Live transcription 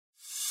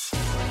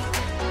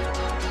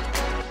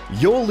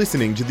You're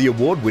listening to the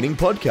award-winning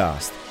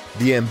podcast,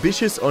 The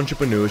Ambitious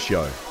Entrepreneur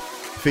Show,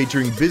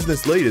 featuring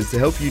business leaders to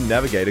help you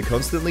navigate a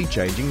constantly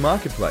changing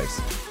marketplace.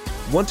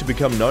 Want to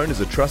become known as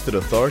a trusted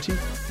authority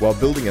while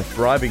building a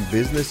thriving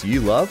business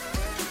you love?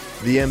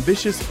 The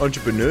Ambitious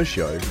Entrepreneur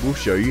Show will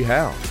show you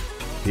how.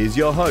 Here's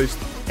your host,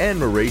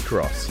 Anne-Marie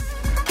Cross.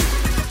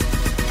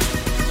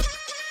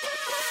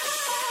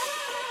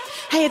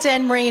 Hey, it's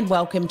Anne-Marie and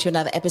welcome to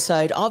another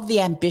episode of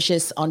The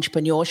Ambitious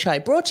Entrepreneur Show,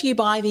 brought to you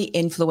by the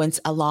Influence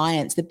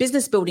Alliance, the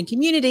business building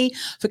community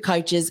for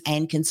coaches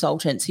and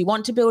consultants who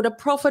want to build a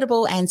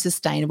profitable and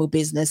sustainable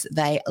business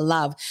they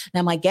love.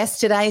 Now, my guest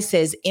today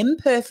says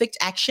imperfect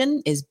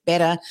action is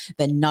better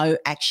than no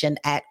action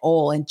at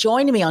all. And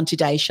joining me on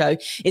today's show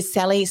is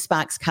Sally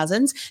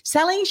Sparks-Cousins.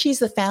 Sally, she's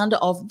the founder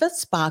of the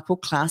Sparkle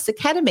Class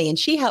Academy, and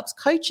she helps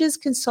coaches,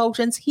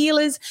 consultants,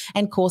 healers,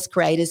 and course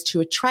creators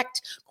to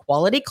attract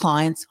quality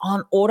clients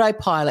on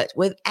autopilot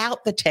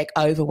without the tech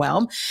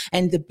overwhelm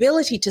and the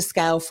ability to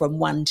scale from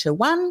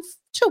one-to-one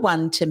to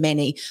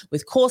one-to-many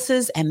with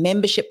courses and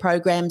membership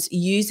programs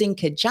using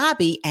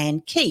Kajabi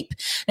and Keep.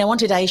 Now, on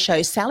today's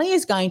show, Sally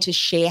is going to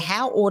share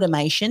how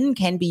automation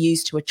can be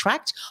used to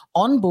attract,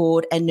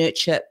 onboard, and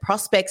nurture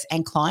prospects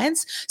and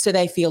clients so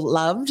they feel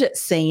loved,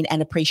 seen,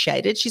 and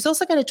appreciated. She's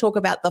also going to talk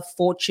about the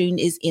fortune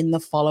is in the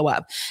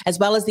follow-up, as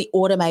well as the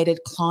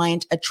automated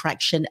client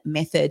attraction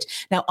method.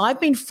 Now,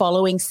 I've been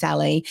following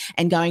Sally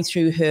and going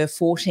through her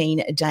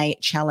 14-day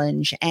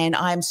challenge, and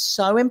I'm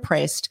so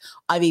impressed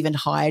I've even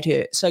hired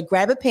her. So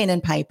grab a pen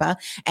and paper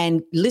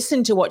and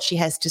listen to what she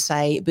has to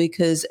say,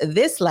 because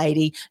this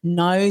lady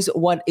knows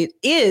what it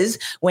is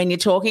when you're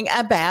talking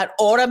about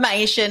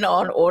automation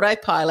on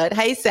autopilot.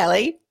 Hey,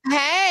 Sally.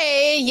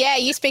 Hey, yeah,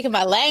 you speak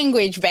my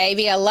language,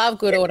 baby. I love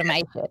good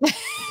automation.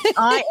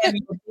 I am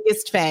your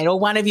biggest fan, or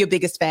one of your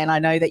biggest fans. I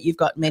know that you've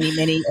got many,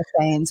 many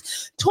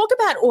fans. Talk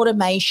about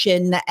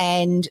automation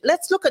and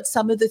let's look at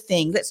some of the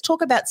things. Let's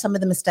talk about some of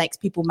the mistakes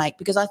people make,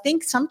 because I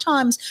think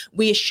sometimes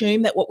we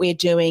assume that what we're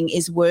doing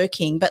is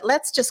working, but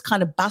let's just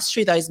kind of bust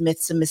through those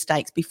myths and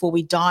mistakes before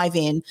we dive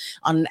in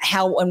on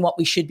how and what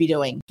we should be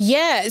doing.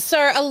 Yeah,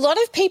 so a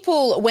lot of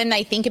people, when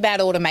they think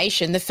about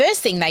automation, the first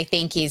thing they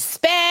think is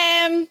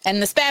spam,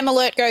 and the spam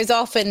alert goes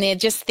off and they're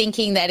just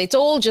thinking that it's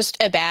all just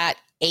about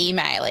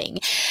emailing.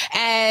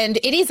 And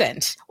it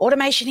isn't.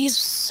 Automation is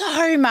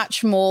so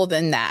much more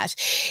than that.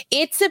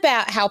 It's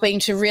about helping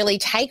to really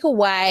take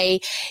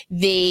away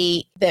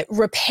the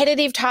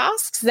repetitive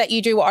tasks that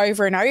you do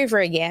over and over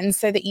again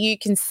so that you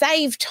can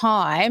save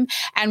time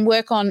and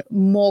work on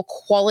more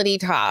quality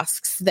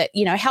tasks that,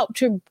 you know, help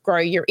to grow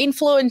your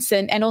influence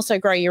and also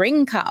grow your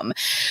income.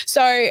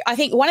 So I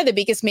think one of the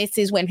biggest myths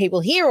is when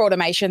people hear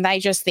automation, they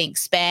just think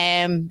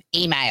spam,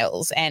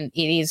 emails, and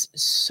it is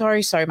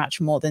so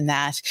much more than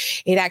that.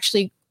 It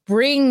actually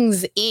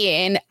brings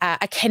in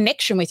a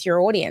connection with your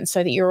audience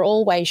so that you're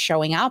always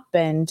showing up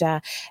and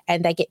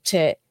they get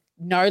to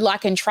know,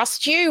 like, and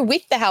trust you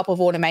with the help of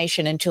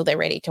automation until they're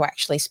ready to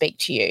actually speak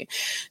to you.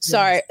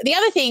 So The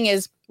other thing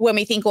is, when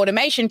we think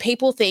automation,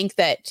 people think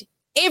that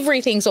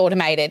everything's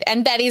automated,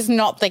 and that is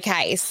not the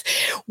case.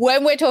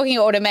 When we're talking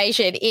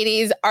automation, it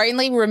is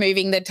only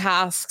removing the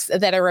tasks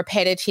that are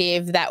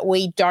repetitive that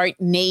we don't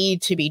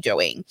need to be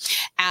doing.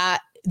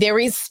 There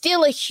is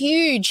still a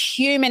huge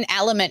human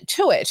element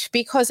to it,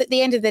 because at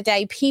the end of the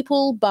day,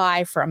 people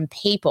buy from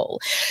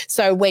people.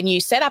 So when you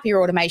set up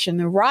your automation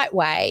the right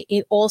way,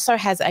 it also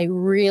has a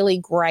really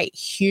great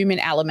human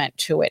element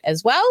to it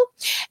as well.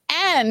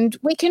 And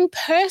we can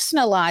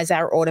personalize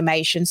our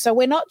automation. So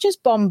we're not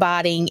just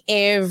bombarding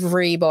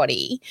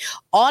everybody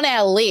on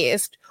our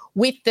list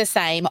with the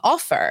same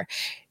offer.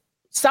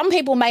 Some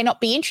people may not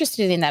be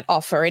interested in that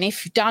offer, and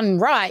if done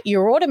right,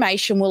 your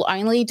automation will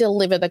only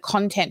deliver the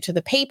content to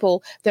the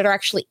people that are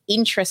actually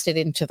interested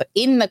in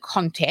the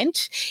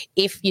content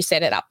if you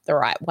set it up the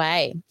right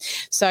way.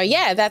 So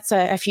yeah, that's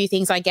a few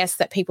things I guess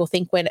that people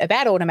think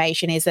about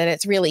automation, is that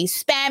it's really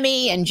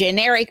spammy and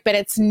generic, but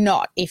it's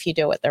not if you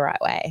do it the right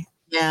way.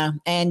 Yeah,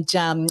 and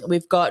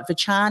we've got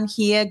Vichan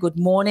here. Good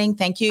morning.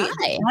 Thank you.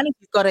 Hi. Vichan, if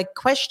you've got a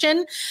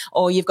question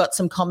or you've got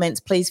some comments,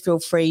 please feel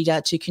free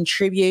to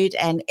contribute.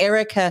 And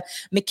Erica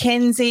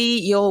McKenzie,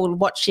 you're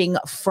watching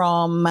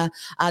from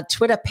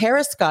Twitter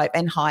Periscope,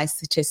 and hi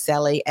to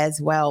Sally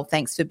as well.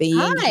 Thanks for being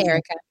here. Hi,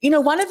 Erica. You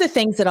know, one of the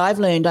things that I've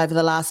learned over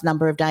the last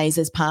number of days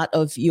as part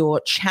of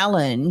your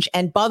challenge,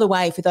 and by the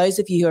way, for those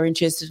of you who are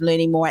interested in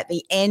learning more, at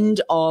the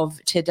end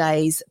of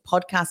today's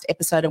podcast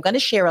episode, I'm going to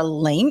share a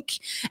link.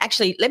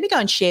 Actually, let me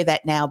go and share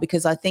that now,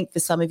 because I think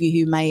for some of you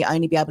who may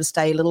only be able to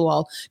stay a little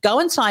while, go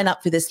and sign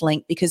up for this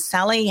link, because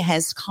Sally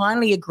has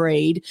kindly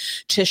agreed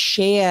to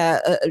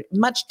share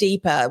much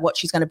deeper what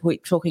she's going to be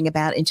talking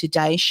about in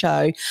today's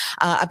show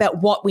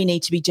about what we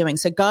need to be doing.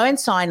 So go and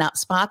sign up,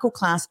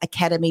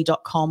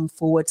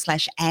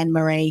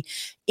 sparkleclassacademy.com/Anne-Marie.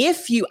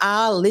 if you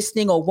are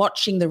listening or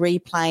watching the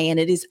replay and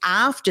it is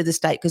after this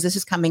date, because this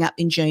is coming up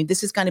in June,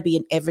 this is going to be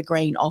an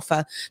evergreen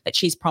offer that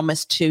she's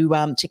promised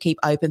to keep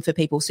open for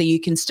people. So you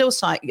can still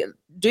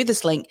do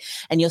this link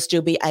and you'll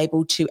still be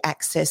able to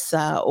access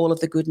all of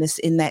the goodness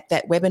in that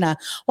webinar.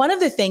 One of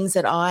the things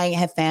that I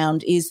have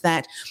found is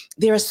that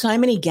there are so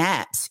many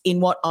gaps in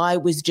what I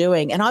was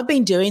doing, and I've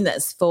been doing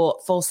this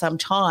for some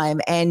time.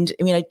 And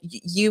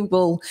you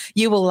will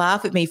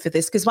laugh at me for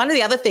this, because one of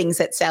the other things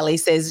that Sally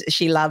says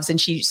she loves,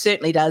 and she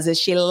certainly does, is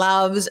she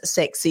loves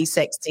sexy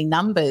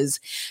numbers.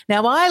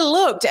 Now, I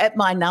looked at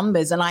my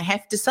numbers and I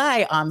have to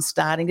say I'm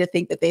starting to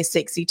think that they're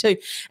sexy too.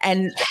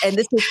 And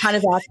this is kind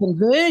of our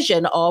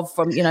conversion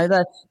from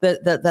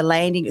the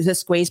landing, the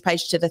squeeze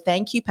page to the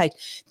thank you page.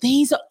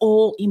 These are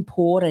all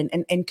important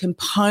and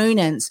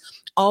components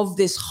of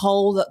this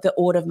whole the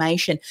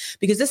automation,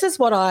 because this is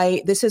what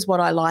I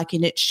like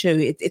in it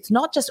too. It's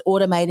not just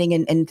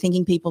automating and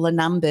thinking people are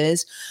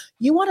numbers.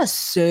 You want to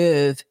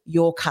serve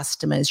your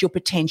customers, your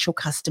potential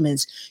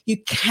customers. You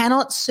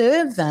cannot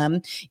serve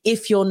them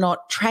if you're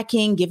not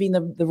tracking, giving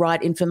them the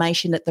right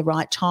information at the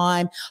right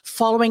time,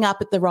 following up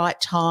at the right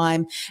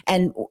time.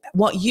 And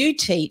what you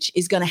teach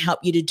is going to help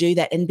you to do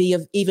that and be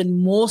of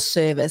even more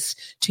service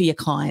to your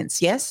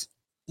clients. Yes?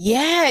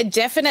 Yeah,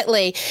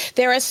 definitely.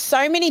 There are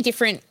so many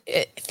different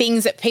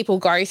things that people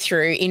go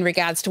through in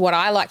regards to what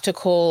I like to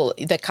call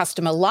the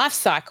customer life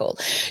cycle.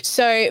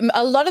 So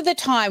a lot of the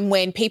time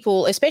when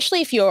people,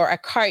 especially if you're a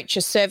coach,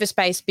 a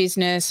service-based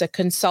business, a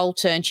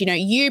consultant,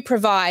 you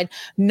provide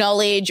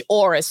knowledge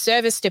or a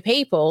service to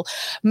people,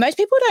 most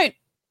people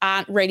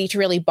aren't ready to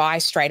really buy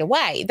straight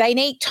away. They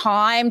need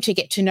time to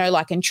get to know,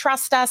 like, and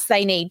trust us.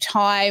 They need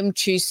time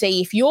to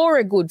see if you're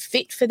a good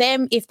fit for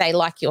them, if they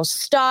like your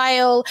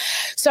style.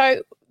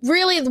 So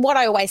really, what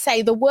I always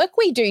say, the work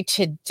we do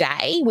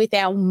today with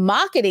our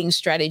marketing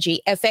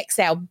strategy affects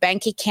our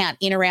bank account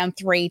in around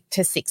 3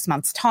 to 6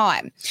 months'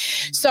 time.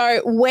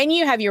 So when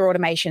you have your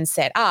automation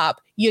set up,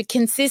 you're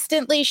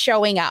consistently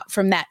showing up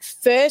from that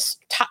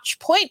first touch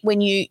point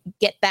when you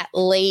get that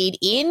lead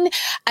in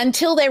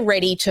until they're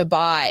ready to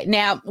buy.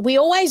 Now, we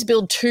always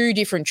build 2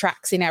 different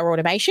tracks in our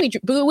automation.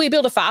 We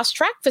build a fast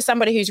track for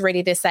somebody who's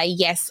ready to say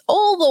yes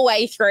all the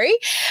way through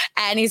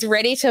and is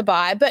ready to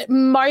buy, but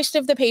most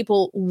of the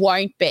people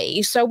won't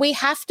be. So we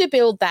have to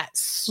build that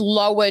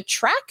slower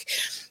track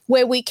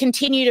where we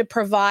continue to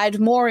provide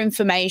more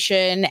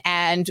information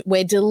and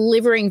we're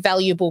delivering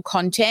valuable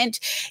content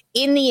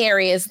in the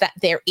areas that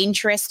they're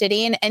interested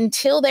in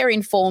until they're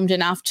informed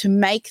enough to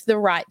make the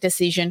right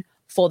decision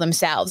for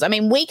themselves. I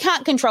mean, we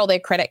can't control their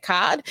credit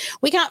card.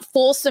 We can't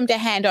force them to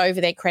hand over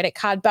their credit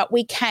card, but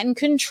we can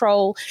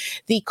control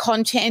the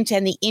content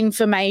and the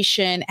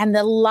information and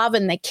the love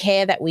and the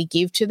care that we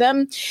give to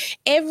them.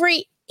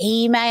 Every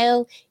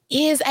email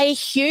is a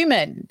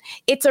human.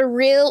 It's a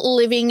real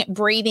living,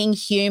 breathing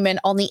human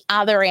on the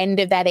other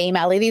end of that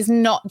email. It is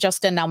not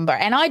just a number.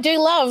 And I do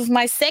love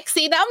my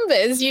sexy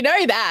numbers, you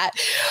know that.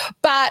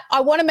 But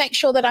I want to make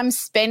sure that I'm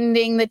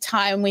spending the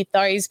time with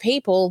those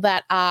people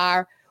that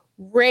are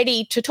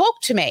ready to talk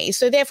to me.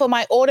 So therefore,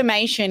 my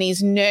automation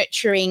is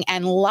nurturing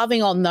and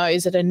loving on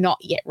those that are not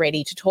yet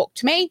ready to talk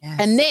to me. Yes.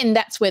 And then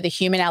that's where the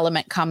human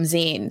element comes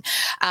in.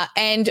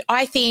 And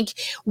I think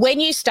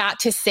when you start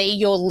to see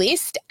your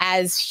list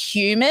as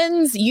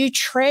humans, you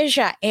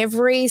treasure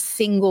every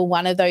single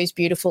one of those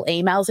beautiful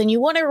emails and you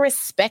want to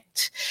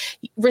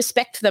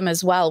respect them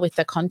as well with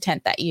the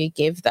content that you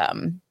give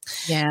them.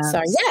 Yeah.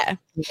 So yeah,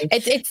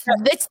 it's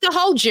the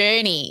whole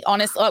journey.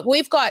 Honestly,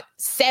 we've got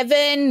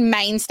 7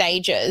 main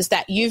stages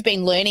that you've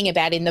been learning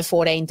about in the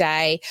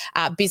 14-day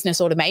business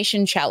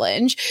automation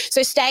challenge.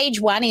 So stage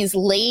 1 is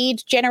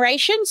lead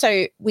generation,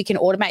 so we can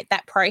automate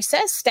that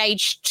process.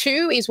 Stage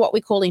 2 is what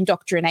we call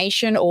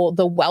indoctrination or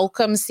the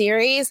welcome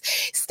series.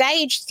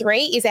 Stage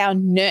 3 is our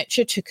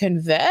nurture to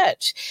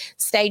convert.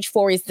 Stage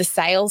 4 is the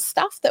sales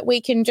stuff that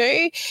we can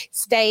do.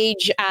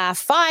 Stage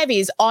 5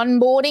 is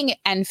onboarding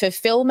and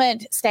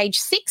fulfillment. Stage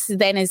 6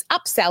 then is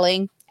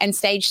upselling, and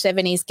stage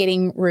 7 is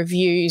getting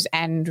reviews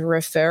and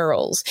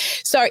referrals.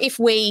 So if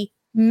we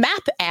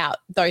map out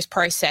those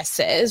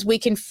processes, we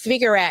can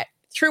figure out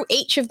through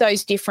each of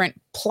those different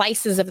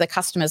places of the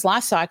customer's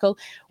life cycle,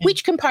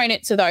 which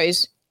components of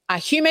those are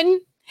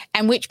human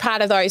and which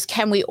part of those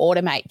can we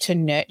automate to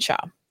nurture.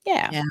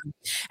 Yeah.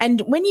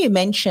 And when you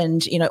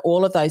mentioned,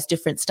 all of those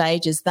different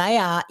stages, they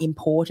are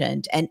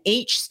important, and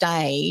each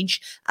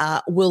stage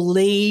will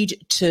lead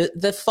to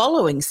the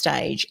following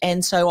stage.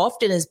 And so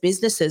often as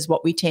businesses,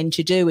 what we tend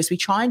to do is we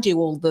try and do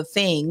all the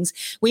things.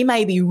 We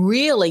may be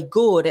really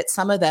good at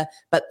some of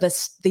but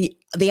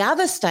the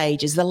other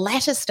stages, the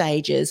latter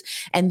stages,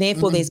 and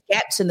therefore there's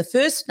gaps in the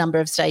first number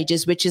of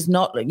stages, which is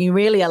not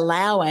really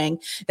allowing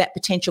that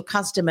potential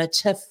customer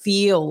to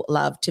feel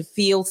loved, to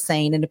feel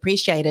seen and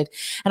appreciated.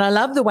 And I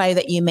love the way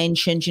that you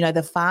mentioned,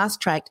 the fast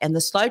track and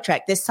the slow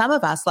track. There's some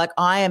of us, like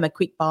I am a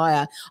quick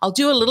buyer. I'll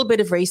do a little bit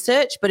of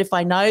research, but if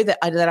I know that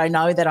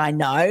I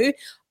know,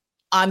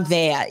 I'm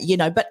there,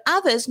 but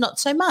others not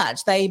so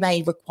much. They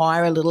may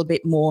require a little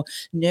bit more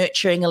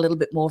nurturing, a little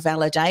bit more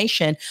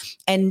validation.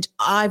 And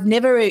I've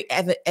never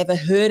ever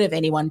heard of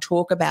anyone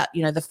talk about,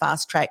 the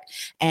fast track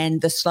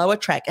and the slower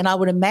track. And I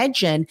would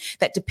imagine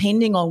that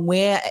depending on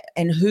where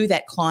and who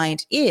that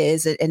client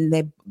is and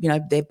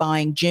their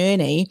buying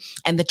journey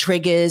and the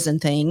triggers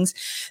and things,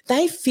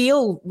 they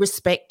feel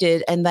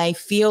respected and they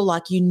feel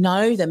like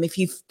them if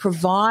you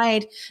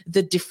provide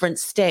the different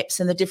steps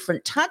and the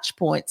different touch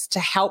points to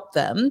help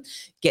them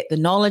get the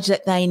knowledge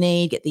that they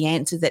need, get the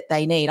answers that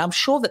they need. I'm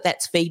sure that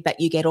that's feedback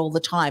you get all the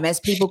time as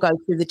people go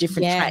through the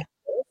different tracks.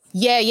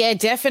 Yeah,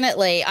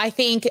 definitely. I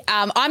think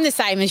I'm the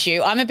same as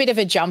you. I'm a bit of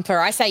a jumper.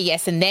 I say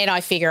yes and then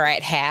I figure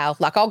out how.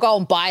 Like I'll go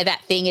and buy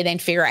that thing and then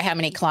figure out how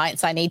many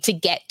clients I need to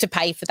get to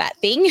pay for that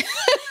thing.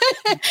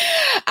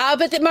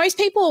 But most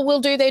people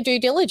will do their due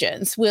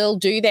diligence, will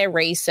do their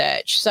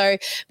research. So,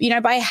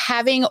 by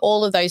having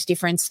all of those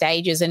different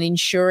stages and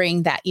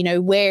ensuring that,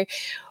 we're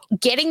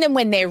getting them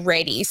when they're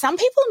ready. Some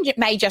people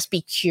may just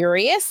be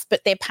curious,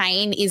 but their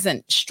pain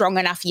isn't strong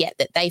enough yet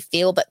that they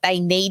feel that they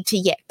need to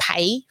yet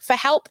pay for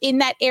help in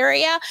that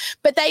area,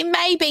 but they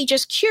may be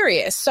just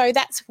curious. So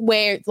that's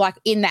where, like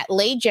in that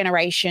lead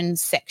generation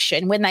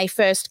section, when they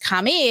first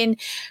come in,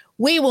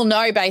 we will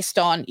know based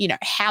on,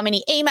 how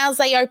many emails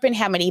they open,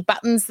 how many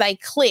buttons they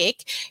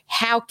click,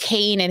 how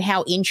keen and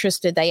how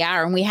interested they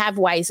are. And we have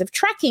ways of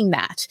tracking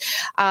that,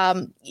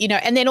 and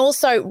then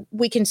also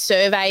we can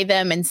survey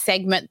them and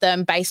segment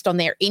them based on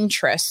their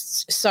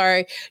interests.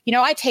 So,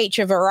 I teach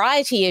a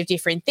variety of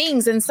different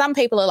things and some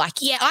people are like,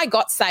 yeah, I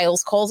got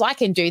sales calls. I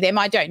can do them.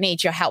 I don't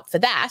need your help for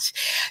that.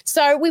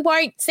 So we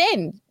won't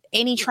send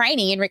any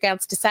training in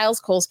regards to sales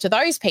calls to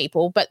those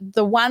people, but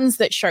the ones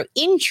that show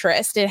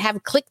interest and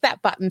have clicked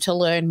that button to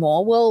learn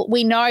more, well,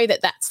 we know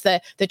that that's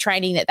the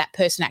training that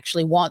person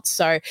actually wants.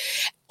 So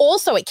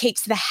also, it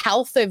keeps the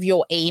health of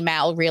your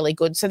email really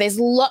good. So there's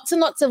lots and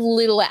lots of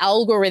little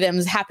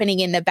algorithms happening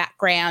in the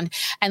background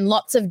and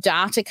lots of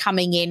data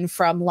coming in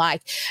from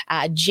like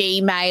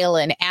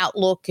Gmail and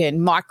Outlook and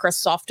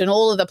Microsoft and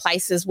all of the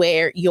places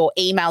where your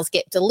emails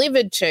get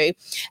delivered to.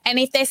 And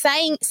if they're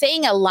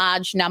seeing a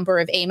large number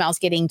of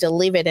emails getting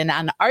delivered and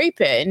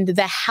unopened,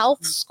 the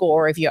health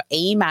score of your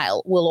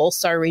email will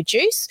also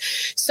reduce.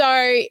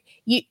 So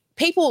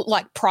people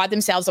like pride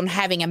themselves on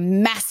having a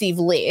massive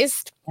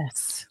list.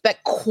 Yes.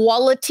 But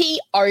quality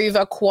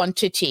over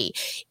quantity.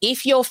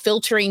 If you're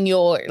filtering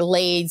your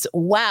leads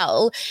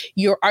well,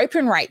 your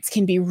open rates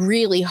can be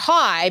really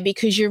high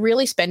because you're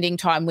really spending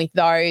time with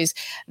those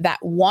that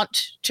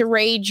want to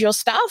read your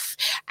stuff.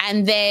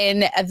 And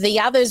then the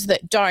others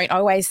that don't, I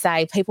always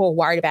say people are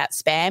worried about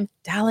spam.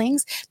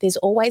 Darlings, there's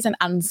always an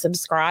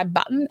unsubscribe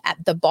button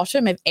at the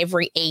bottom of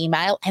every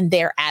email and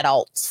they're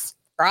adults.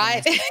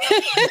 Right?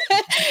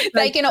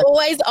 They can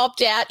always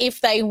opt out if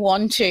they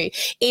want to.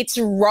 It's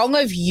wrong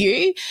of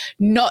you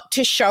not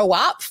to show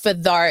up for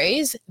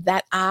those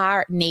that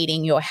are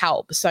needing your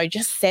help. So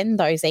just send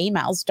those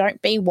emails.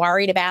 Don't be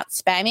worried about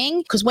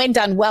spamming because when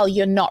done well,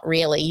 you're not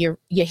really. You're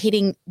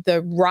hitting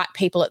the right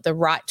people at the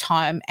right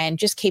time and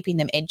just keeping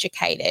them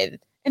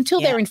educated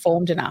until they're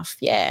informed enough.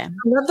 Yeah.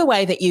 I love the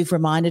way that you've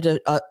reminded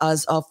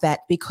us of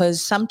that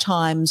because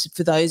sometimes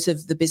for those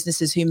of the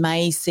businesses who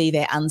may see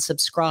their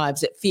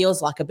unsubscribes, it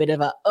feels like a bit of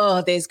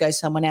there goes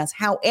someone else.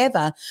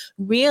 However,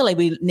 really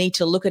we need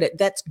to look at it.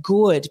 That's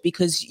good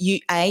because you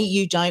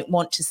don't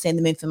want to send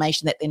them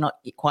information that they're not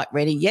quite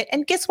ready yet.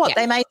 And guess what?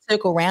 They may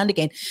circle around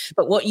again.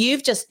 But what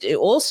you've just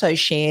also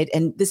shared,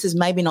 and this is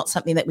maybe not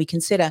something that we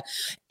consider,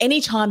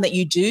 anytime that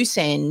you do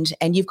send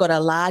and you've got a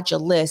larger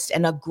list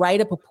and a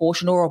greater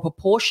proportion or a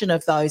proportion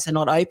of those are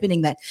not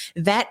opening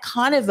that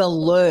kind of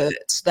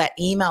alerts that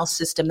email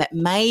system that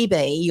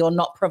maybe you're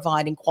not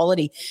providing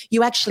quality.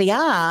 You actually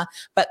are,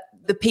 but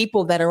the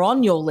people that are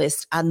on your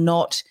list are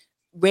not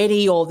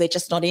ready or they're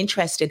just not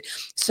interested.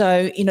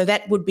 So,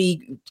 that would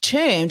be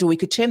termed, or we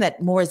could term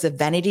that more as a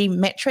vanity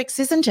metrics,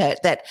 isn't it?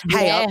 That,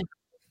 hey,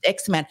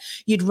 X amount.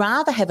 You'd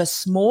rather have a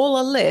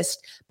smaller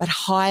list but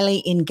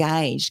highly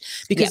engaged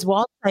because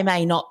while they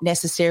may not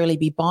necessarily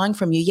be buying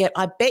from you yet,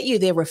 I bet you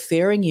they're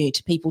referring you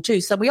to people too.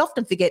 So we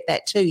often forget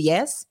that too,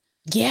 yes?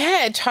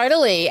 Yeah,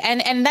 totally.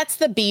 And that's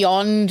the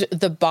beyond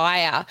the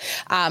buyer.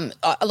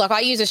 Like I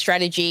use a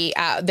strategy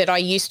that I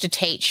used to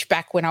teach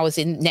back when I was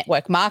in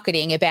network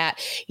marketing about,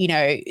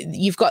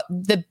 you've got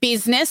the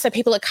business. So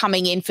people are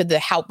coming in for the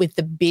help with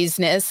the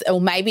business, or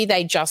maybe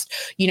they just,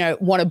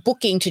 want a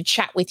booking to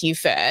chat with you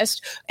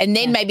first. And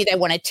then maybe they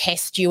want to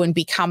test you and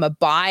become a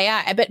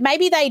buyer, but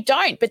maybe they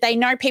don't, but they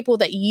know people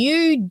that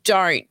you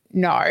don't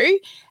know.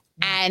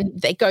 And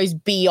that goes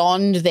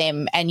beyond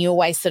them. And you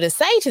always sort of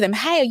say to them,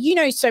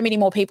 hey, so many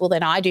more people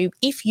than I do.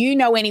 If you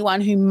know anyone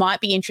who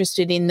might be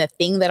interested in the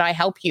thing that I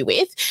help you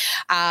with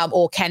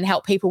or can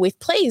help people with,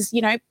 please,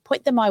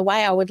 point them my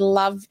way. I would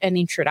love an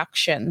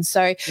introduction.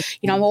 So,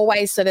 I'm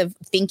always sort of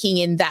thinking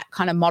in that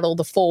kind of model,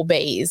 the 4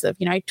 Bs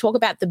of, talk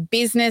about the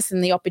business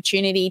and the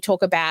opportunity,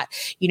 talk about,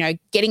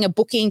 getting a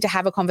booking to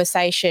have a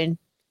conversation,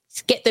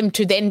 get them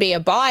to then be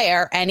a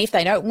buyer. And if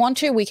they don't want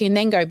to, we can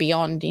then go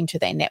beyond into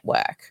their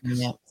network.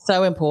 Yeah.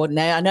 So important.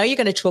 Now, I know you're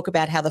going to talk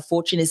about how the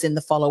fortune is in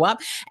the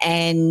follow-up,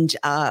 and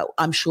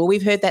I'm sure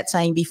we've heard that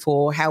saying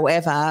before.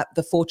 However,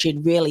 the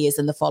fortune really is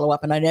in the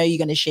follow-up, and I know you're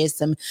going to share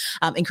some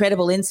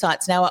incredible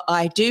insights. Now,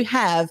 I do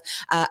have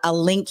a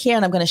link here,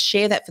 and I'm going to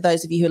share that for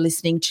those of you who are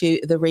listening to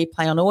the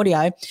replay on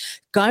audio.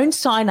 Go and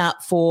sign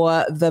up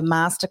for the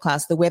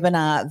masterclass, the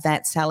webinar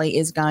that Sally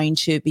is going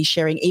to be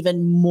sharing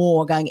even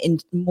more, going in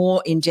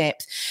more in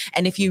depth.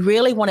 And if you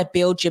really want to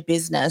build your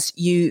business,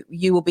 you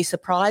will be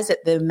surprised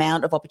at the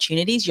amount of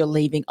opportunities you're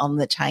leaving on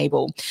the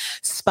table.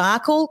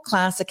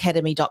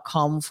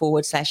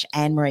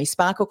 sparkleclassacademy.com/Anne-Marie,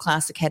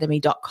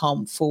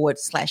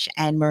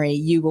 sparkleclassacademy.com/Anne-Marie.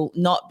 You will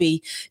not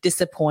be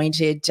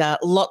disappointed.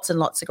 Lots and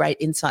lots of great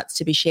insights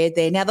to be shared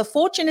there. Now, the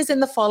fortune is in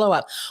the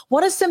follow-up.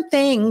 What are some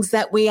things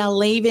that we are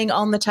leaving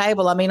on the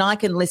table? I mean, I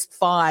can list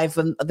 5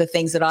 of the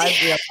things that I've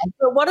realized,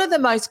 but what are the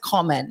most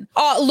common?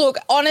 Oh, look,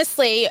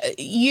 honestly,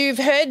 you've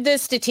heard the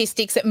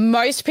statistics that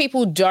most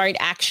people don't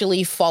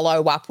actually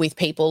follow up with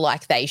people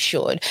like they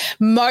should.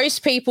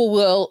 Most people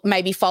will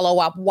maybe follow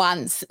up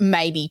once,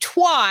 maybe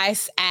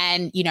twice,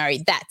 and,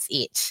 that's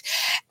it.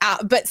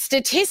 But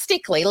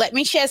statistically, let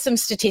me share some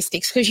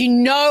statistics because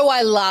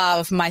I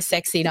love my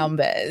sexy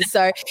numbers.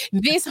 So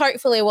this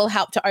hopefully will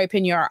help to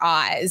open your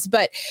eyes.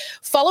 But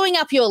following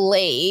up your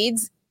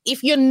leads,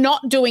 if you're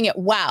not doing it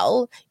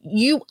well,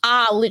 you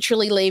are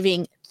literally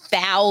leaving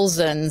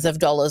thousands of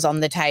dollars on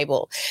the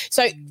table.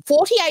 So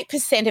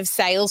 48% of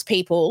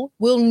salespeople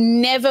will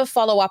never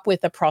follow up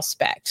with a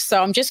prospect.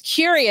 So I'm just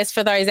curious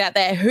for those out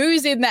there,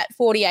 who's in that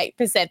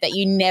 48% that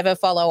you never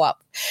follow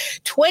up?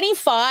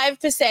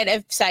 25%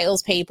 of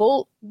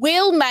salespeople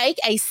will make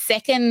a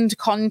second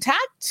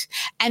contact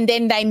and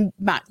then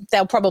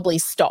they'll probably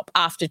stop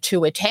after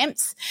 2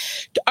 attempts.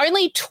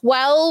 Only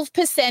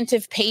 12%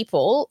 of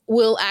people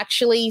will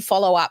actually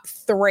follow up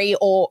 3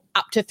 or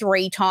up to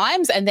 3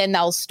 times and then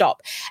they'll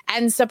stop.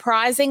 And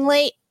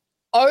surprisingly,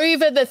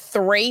 over the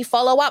 3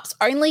 follow-ups,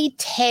 only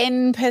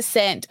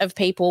 10% of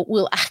people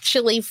will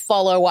actually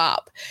follow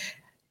up.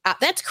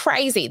 That's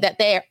crazy that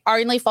they're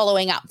only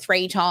following up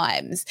 3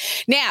 times.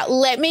 Now,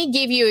 let me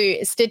give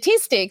you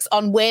statistics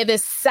on where the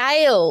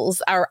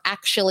sales are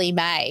actually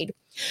made.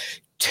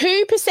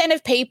 2%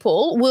 of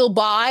people will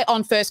buy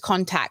on first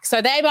contact.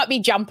 So they might be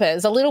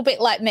jumpers, a little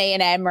bit like me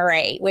and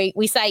Anne-Marie.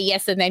 We say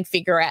yes and then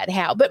figure out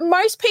how, but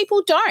most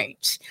people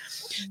don't.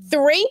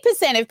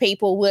 3% of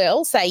people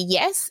will say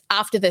yes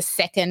after the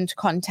second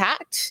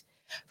contact.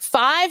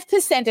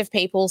 5% of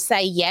people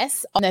say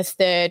yes on the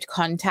third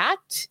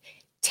contact.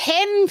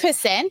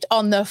 10%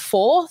 on the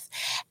 4th,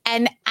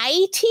 and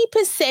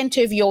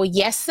 80% of your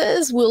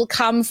yeses will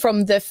come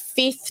from the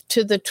 5th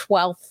to the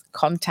 12th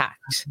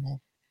contact. Okay.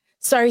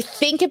 So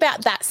think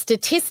about that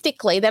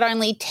statistically, that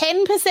only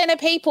 10% of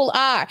people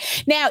are.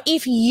 Now,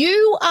 if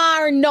you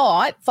are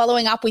not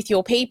following up with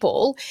your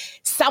people,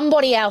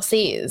 somebody else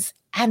is.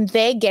 And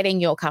they're getting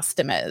your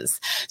customers.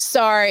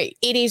 So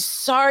it is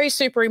so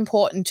super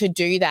important to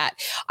do that.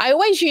 I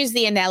always use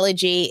the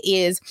analogy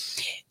is,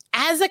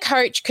 as a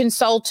coach,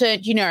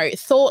 consultant,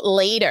 thought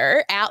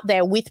leader out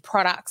there with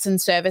products and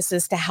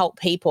services to help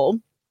people,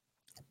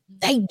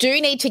 they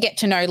do need to get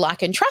to know,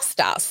 like, and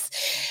trust us.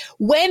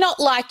 We're not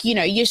like,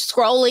 you're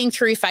scrolling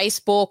through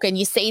Facebook and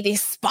you see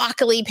this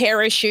sparkly pair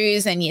of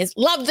shoes and you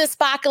love the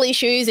sparkly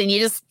shoes and you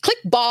just click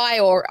buy,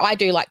 or I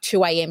do like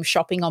 2 a.m.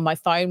 shopping on my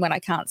phone when I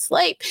can't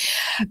sleep,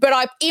 but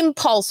I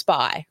impulse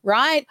buy,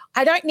 right?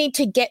 I don't need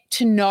to get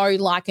to know,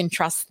 like, and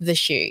trust the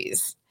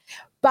shoes.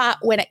 But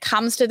when it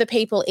comes to the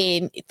people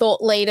in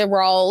thought leader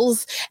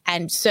roles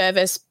and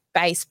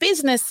service-based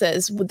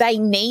businesses, they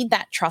need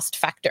that trust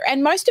factor.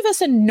 And most of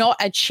us are not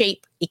a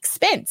cheap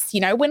expense.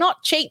 We're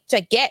not cheap to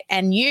get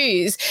and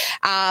use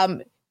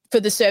for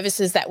the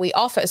services that we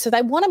offer. So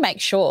they want to make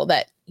sure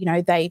that,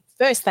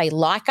 they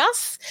like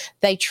us,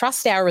 they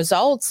trust our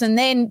results, and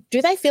then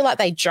do they feel like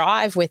they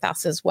drive with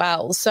us as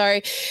well? So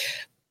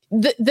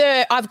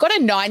I've got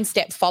a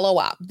 9-step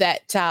follow-up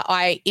that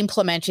I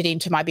implemented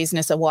into my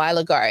business a while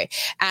ago.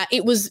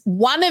 It was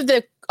one of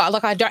the,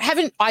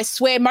 I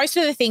swear most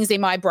of the things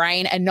in my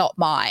brain are not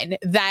mine.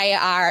 They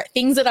are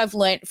things that I've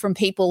learned from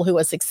people who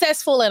are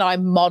successful, and I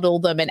model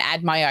them and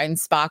add my own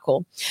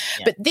sparkle.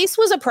 Yeah. But this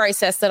was a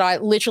process that I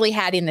literally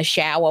had in the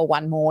shower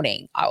one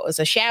morning. It was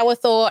a shower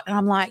thought, and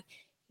I'm like,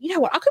 you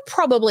know what? I could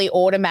probably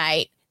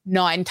automate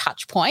 9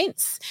 touch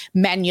points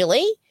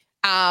manually.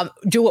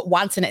 Do it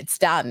once and it's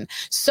done.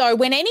 So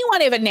when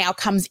anyone ever now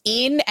comes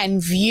in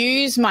and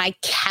views my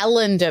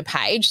calendar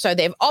page, so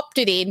they've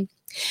opted in,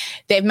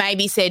 they've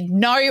maybe said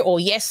no or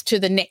yes to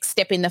the next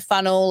step in the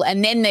funnel,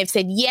 and then they've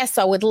said, yes,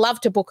 I would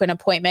love to book an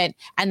appointment,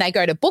 and they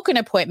go to book an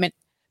appointment,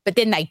 but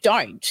then they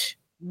don't.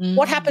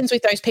 What happens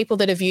with those people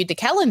that have viewed the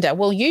calendar?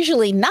 Well,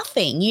 usually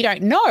nothing. You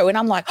don't know. And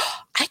I'm like,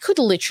 I could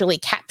literally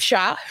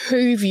capture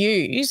who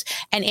views,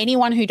 and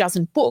anyone who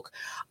doesn't book,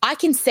 I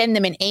can send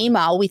them an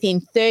email within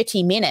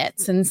 30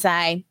 minutes and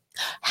say,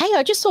 hey,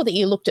 I just saw that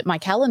you looked at my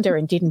calendar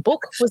and didn't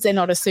book. Was there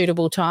not a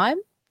suitable time?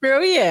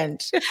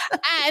 Brilliant.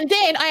 And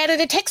then I added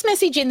a text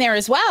message in there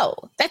as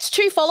well. That's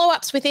 2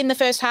 follow-ups within the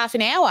first half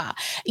an hour.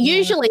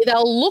 Usually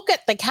they'll look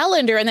at the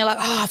calendar and they're like,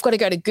 oh, I've got to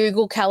go to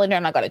Google Calendar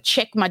and I've got to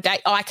check my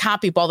date. Oh, I can't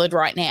be bothered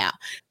right now.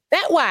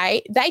 That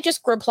way, they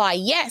just reply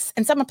yes,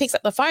 and someone picks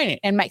up the phone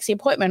and makes the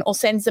appointment, or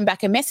sends them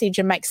back a message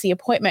and makes the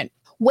appointment.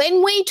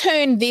 When we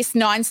turned this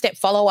 9-step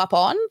follow-up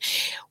on,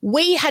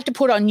 we had to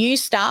put on new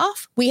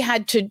staff. We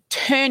had to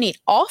turn it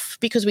off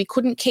because we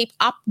couldn't keep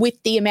up with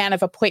the amount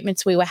of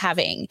appointments we were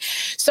having.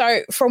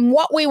 So from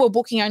what we were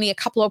booking only a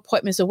couple of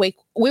appointments a week,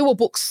 we were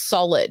booked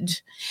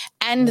solid,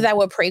 and they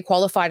were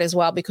pre-qualified as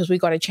well because we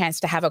got a chance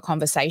to have a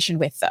conversation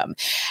with them.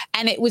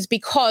 And it was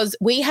because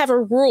we have a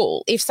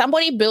rule. If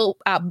somebody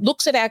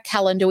looks at our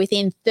calendar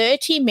within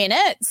 30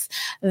 minutes,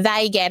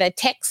 they get a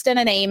text and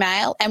an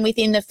email, and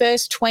within the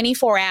first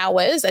 24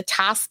 hours, a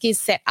task is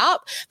set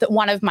up that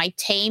one of my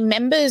team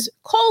members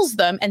calls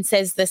them and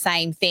says the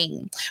same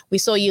thing. We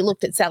saw you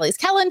looked at Sally's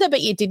calendar,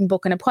 but you didn't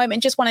book an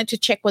appointment. Just wanted to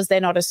check, was there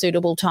not a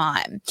suitable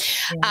time?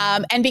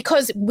 And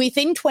because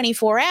within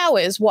 24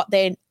 hours, what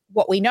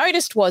we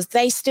noticed was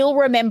they still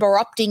remember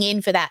opting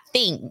in for that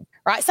thing,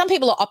 right? Some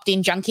people are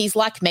opt-in junkies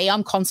like me.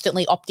 I'm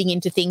constantly opting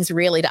into things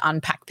really to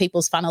unpack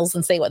people's funnels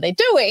and see what they're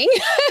doing.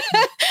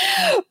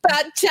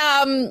 But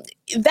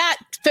that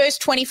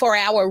first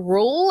 24-hour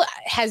rule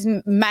has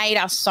made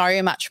us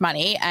so much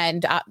money,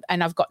 and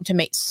I've gotten to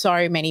meet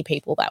so many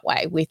people that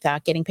way with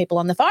getting people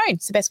on the phone.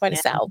 It's the best way to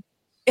sell.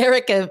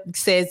 Erica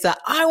says,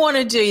 I want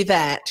to do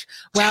that.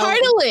 Well,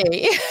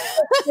 totally.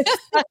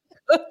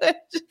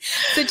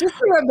 So just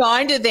a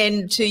reminder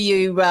then to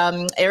you,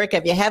 Erica,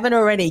 if you haven't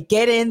already,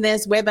 get in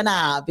this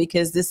webinar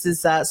because this is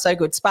so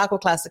good.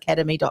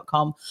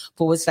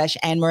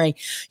 sparkleclassacademy.com/Anne-Marie.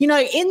 You know,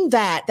 in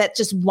that's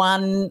just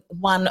one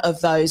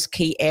of those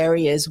key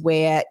areas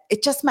where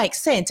it just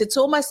makes sense. It's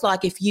almost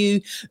like if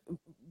you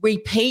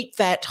repeat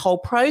that whole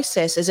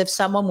process as if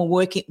someone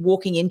were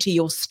walking into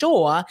your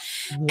store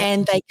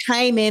and they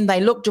came in, they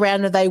looked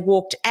around and they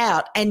walked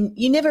out, and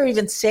you never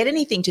even said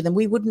anything to them.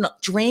 We would not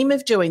dream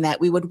of doing that.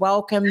 We would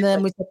welcome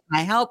them. We said,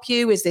 can I help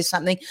you? Is there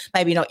something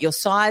maybe not your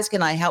size?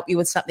 Can I help you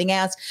with something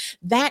else?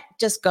 That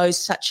just goes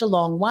such a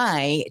long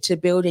way to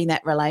building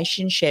that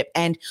relationship.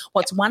 And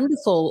what's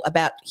wonderful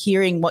about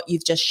hearing what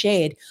you've just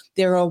shared,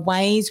 there are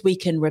ways we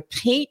can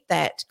repeat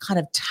that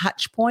kind of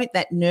touch point,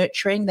 that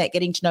nurturing, that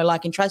getting to know,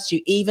 like, and trust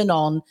you, even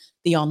on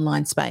the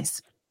online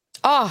space.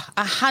 Oh,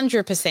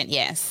 100%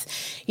 yes.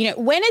 You know,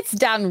 when it's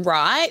done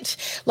right,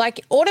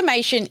 like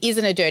automation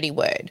isn't a dirty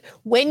word.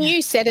 When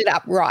you set it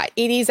up right,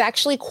 it is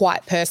actually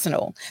quite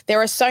personal.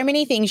 There are so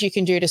many things you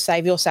can do to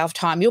save yourself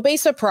time. You'll be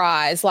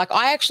surprised. Like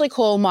I actually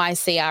call my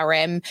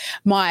CRM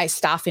my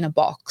staff in a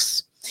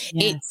box.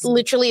 Yes. It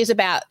literally is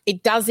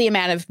it does the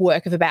amount of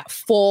work of about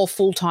 4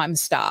 full-time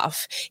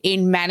staff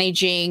in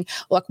managing.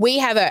 Like we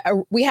have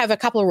a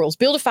couple of rules: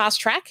 build a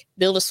fast track,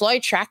 build a slow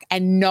track,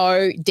 and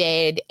no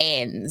dead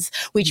ends,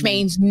 which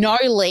means no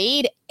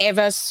lead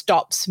ever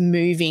stops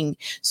moving.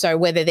 So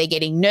whether they're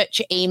getting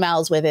nurture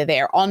emails, whether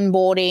they're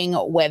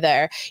onboarding,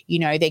 whether, you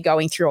know, they're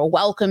going through a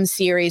welcome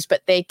series,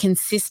 but they're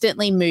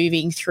consistently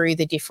moving through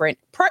the different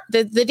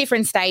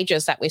different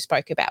stages that we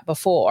spoke about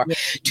before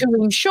to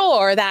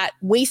ensure that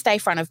we stay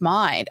front of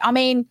mind. I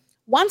mean,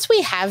 once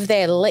we have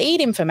their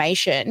lead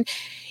information,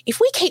 if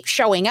we keep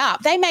showing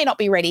up, they may not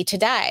be ready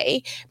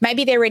today.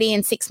 Maybe they're ready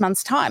in 6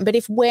 months' time. But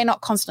if we're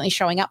not constantly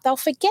showing up, they'll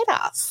forget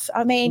us.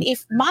 I mean,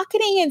 if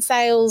marketing and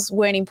sales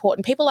weren't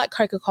important, people like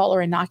Coca-Cola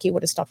and Nike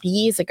would have stopped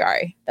years ago.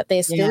 But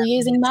they're still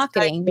using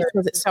marketing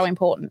because it's so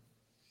important.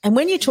 And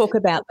when you talk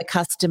about the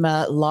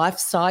customer life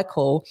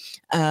cycle,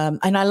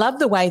 and I love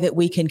the way that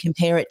we can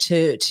compare it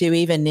to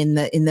even in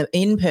the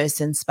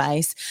in-person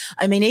space.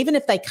 I mean, even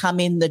if they come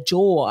in the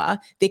door,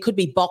 there could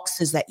be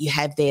boxes that you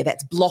have there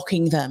that's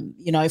blocking them,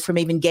 you know, from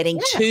even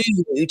getting to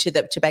you to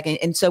back in.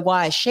 And so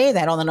why I share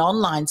that on an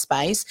online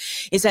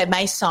space is they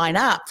may sign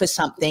up for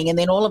something and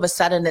then all of a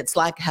sudden it's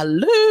like,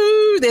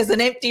 hello, there's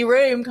an empty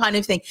room kind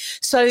of thing.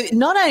 So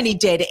not only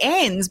dead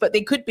ends, but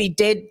there could be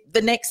dead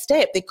the next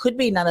step. There could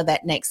be none of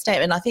that next step.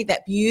 And I think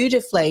that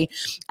beautifully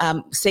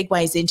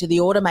segues into the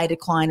automated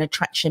client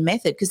attraction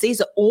method, because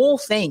these are all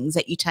things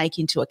that you take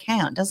into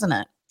account, doesn't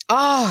it?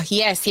 Oh,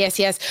 yes.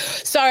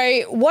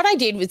 So what I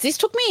did was, this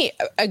took me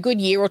a good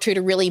year or two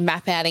to really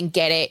map out and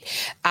get it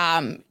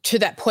to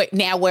that point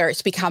now where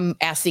it's become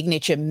our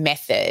signature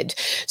method.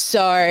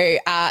 So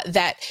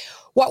that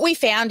what we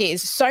found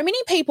is so many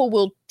people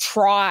will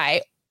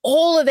try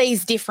all of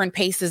these different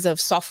pieces of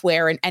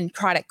software and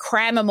try to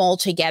cram them all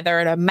together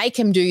and make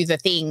them do the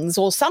things.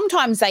 Or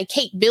sometimes they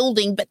keep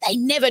building, but they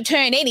never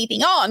turn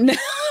anything on.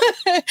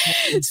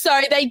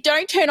 So they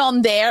don't turn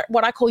on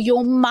what I call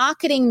your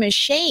marketing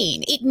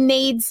machine. It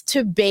needs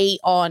to be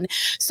on.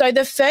 So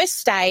the first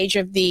stage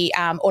of the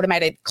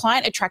automated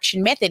client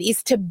attraction method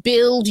is to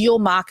build your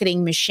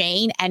marketing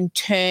machine and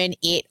turn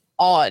it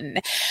on.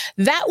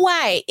 That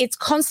way, it's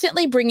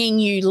constantly bringing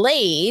you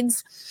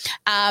leads,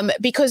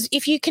 because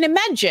if you can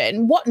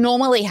imagine, what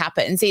normally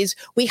happens is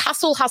we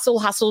hustle,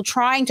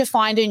 trying to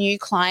find a new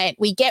client.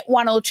 We get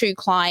 1 or 2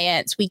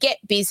 clients. We get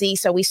busy,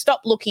 so we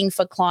stop looking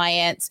for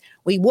clients.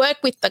 We work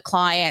with the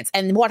clients,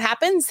 and what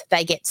happens?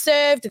 They get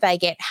served, they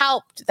get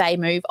helped, they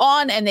move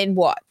on, and then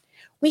what?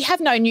 We have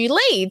no new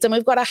leads, and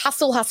we've got to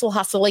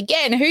hustle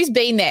again. Who's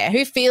been there?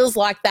 Who feels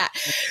like that?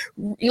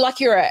 Like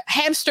you're a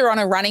hamster on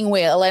a running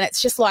wheel, and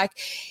it's just like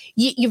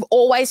you've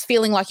always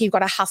feeling like you've got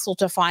to hustle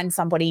to find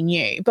somebody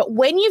new. But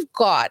when you've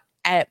got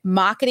a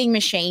marketing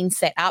machine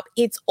set up,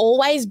 it's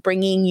always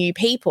bringing you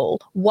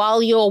people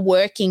while you're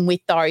working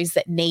with those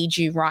that need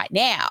you right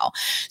now.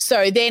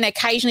 So then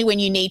occasionally when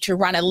you need to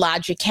run a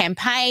larger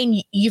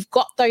campaign, you've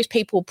got those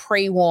people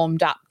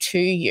pre-warmed up to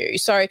you.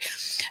 So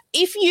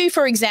if you,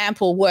 for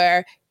example,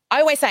 I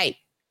always say,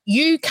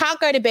 you can't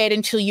go to bed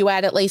until you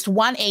add at least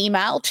 1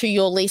 email to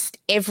your list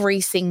every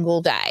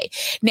single day.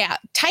 Now,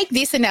 take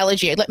this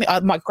analogy. I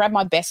might grab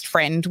my best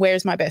friend. Where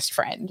is my best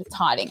friend? It's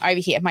hiding over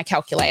here, my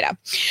calculator.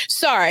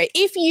 So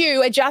if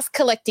you are just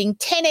collecting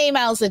 10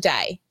 emails a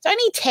day, it's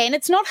only 10.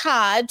 It's not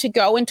hard to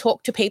go and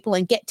talk to people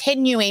and get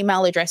 10 new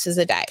email addresses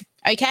a day.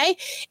 Okay.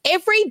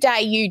 Every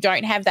day you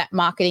don't have that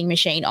marketing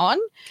machine on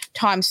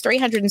times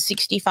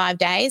 365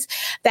 days,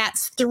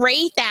 that's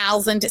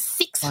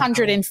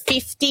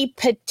 3,650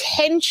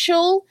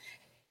 potential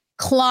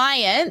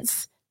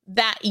clients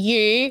that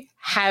you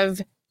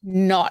have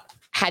not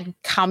had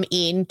come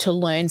in to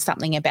learn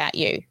something about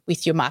you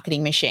with your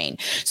marketing machine.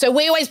 So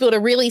we always build a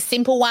really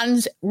simple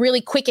ones,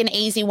 really quick and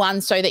easy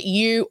ones so that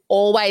you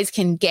always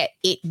can get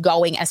it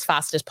going as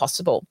fast as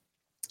possible.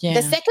 Yeah.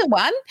 The second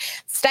one,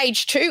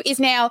 stage 2, is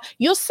now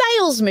your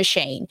sales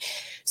machine.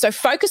 So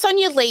focus on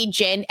your lead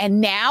gen. And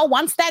now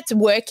once that's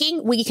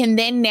working, we can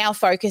then now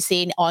focus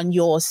in on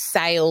your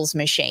sales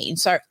machine.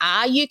 So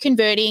are you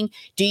converting?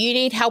 Do you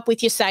need help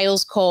with your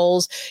sales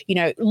calls?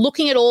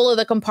 Looking at all of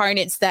the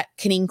components that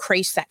can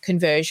increase that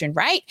conversion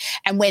rate.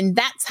 And when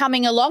that's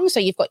humming along,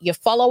 so you've got your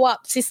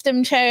follow-up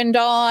system turned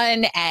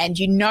on and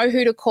you know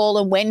who to call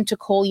and when to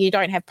call. You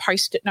don't have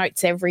post-it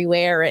notes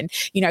everywhere and,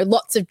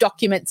 lots of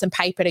documents and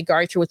paper to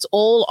go through. It's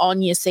all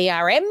on your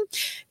CRM.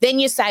 Then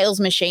your sales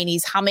machine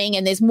is humming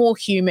and there's more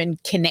human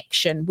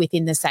connection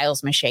within the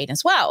sales machine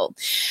as well.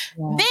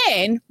 Yeah.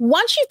 Then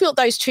once you've built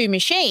those 2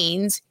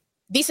 machines,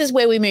 this is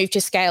where we move to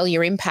scale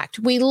your impact.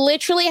 We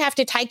literally have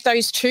to take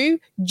those 2,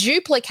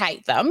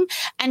 duplicate them,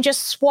 and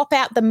just swap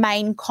out the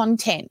main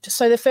content.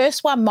 So the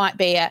first one might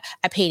be a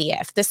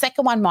PDF. The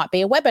second one might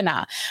be a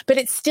webinar, but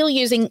it's still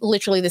using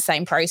literally the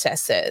same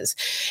processes.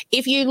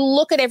 If you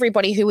look at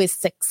everybody who is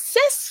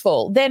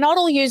successful, they're not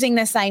all using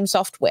the same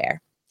software,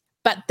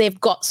 but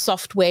they've got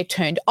software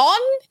turned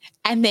on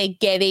and they're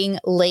getting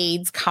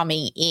leads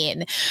coming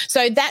in.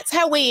 So that's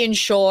how we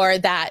ensure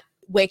that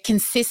we're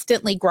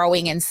consistently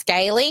growing and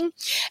scaling.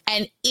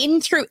 And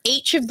through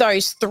each of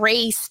those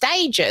 3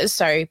 stages,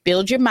 so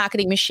build your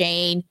marketing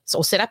machine,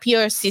 or set up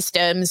your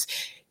systems,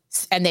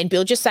 and then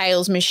build your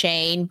sales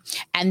machine,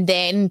 and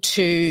then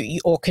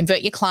or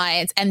convert your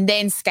clients, and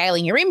then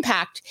scaling your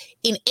impact.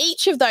 In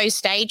each of those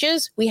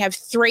stages, we have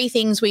 3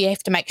 things we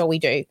have to make sure we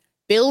do: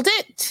 build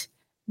it,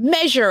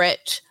 measure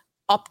it,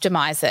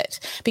 optimize it.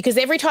 Because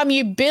every time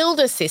you build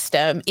a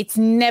system, it's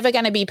never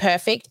going to be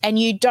perfect, and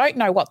you don't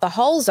know what the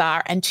holes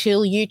are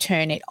until you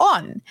turn it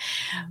on.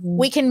 Mm-hmm.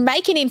 We can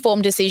make an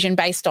informed decision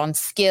based on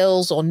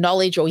skills or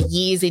knowledge or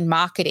years in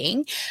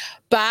marketing,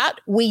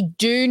 but we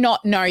do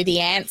not know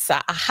the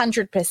answer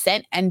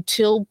 100%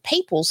 until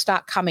people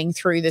start coming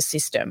through the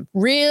system,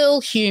 real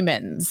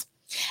humans.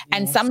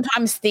 And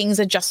sometimes things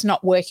are just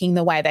not working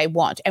the way they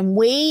want. And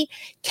we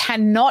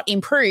cannot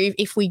improve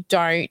if we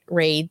don't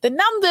read the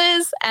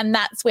numbers. And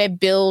that's where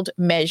build,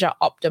 measure,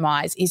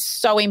 optimize is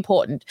so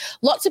important.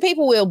 Lots of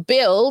people will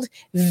build,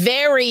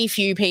 very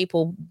few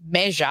people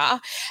measure,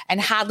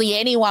 and hardly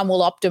anyone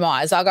will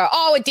optimize. I'll go,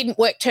 oh, it didn't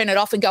work, turn it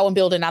off and go and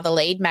build another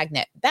lead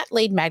magnet. That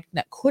lead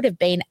magnet could have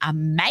been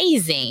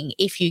amazing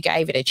if you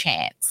gave it a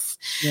chance.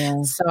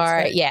 Yeah.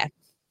 So, yeah.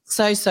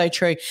 So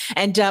true.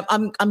 And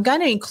I'm going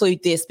to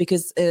include this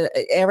because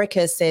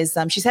Erica says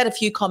she's had a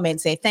few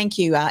comments there. Thank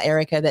you,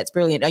 Erica. That's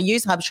brilliant. I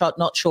use HubSpot,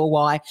 not sure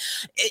why.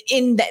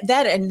 In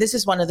that, and this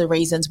is one of the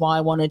reasons why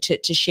I wanted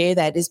to share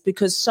that, is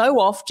because so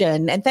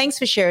often, and thanks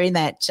for sharing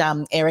that,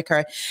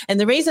 Erica. And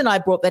the reason I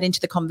brought that into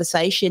the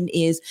conversation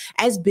is,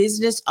 as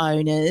business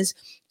owners,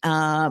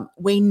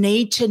 we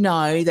need to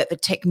know that the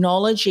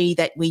technology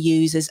that we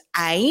use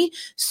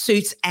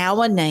suits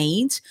our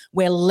needs.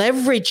 We're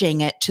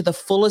leveraging it to the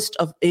fullest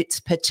of its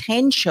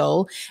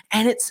potential,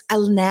 and it's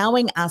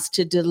allowing us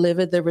to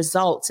deliver the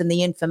results and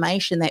the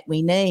information that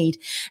we need.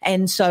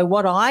 And so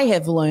what I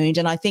have learned,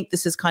 and I think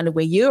this is kind of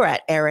where you're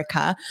at,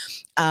 Erica,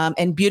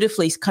 and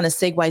beautifully kind of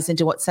segues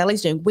into what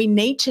Sally's doing. We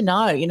need to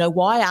know,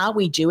 why are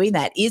we doing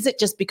that? Is it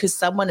just because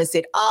someone has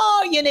said,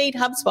 oh, you need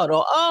HubSpot,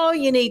 or oh,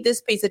 you need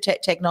this piece of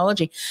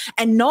technology,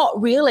 and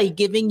not really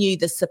giving you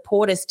the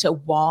support as to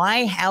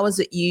why, how is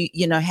it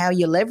how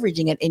you're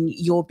leveraging it in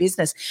your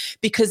business?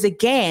 Because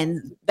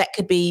again, that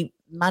could be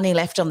money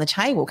left on the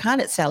table,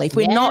 can't it, Sally, if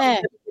we're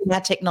not using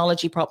our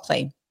technology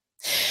properly?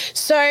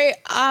 So,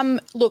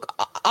 look,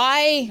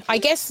 I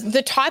guess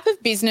the type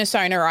of business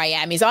owner I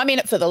am is I'm in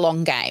it for the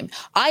long game.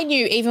 I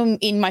knew even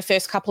in my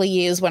first couple of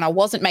years when I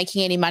wasn't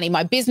making any money,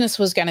 my business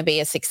was going to be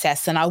a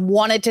success, and I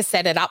wanted to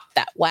set it up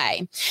that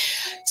way.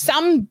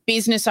 Some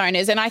business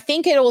owners, and I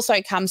think it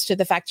also comes to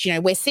the fact,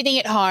 we're sitting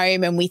at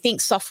home and we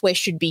think software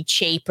should be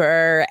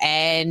cheaper,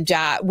 and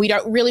we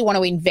don't really want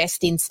to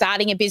invest in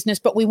starting a business,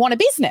 but we want a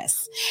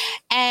business.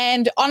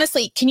 And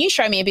honestly, can you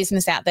show me a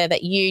business out there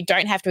that you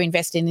don't have to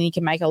invest in and you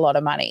can make a lot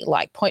of money?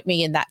 Like, point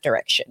me in that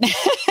direction.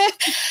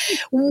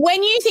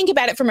 When you think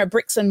about it from a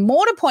bricks and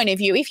mortar point of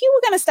view, if you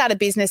were going to start a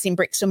business in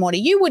bricks and mortar,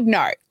 you would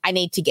know, I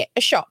need to get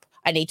a shop,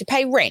 I need to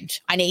pay rent,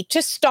 I need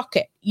to stock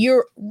it.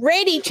 You're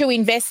ready to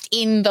invest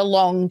in the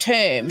long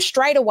term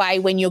straight away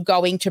when you're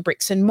going to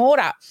bricks and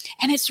mortar.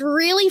 And it's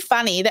really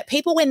funny that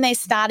people, when they're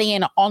starting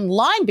an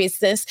online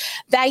business,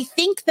 they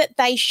think that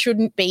they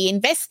shouldn't be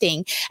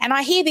investing. And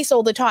I hear this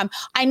all the time.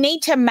 I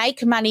need to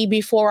make money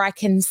before I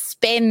can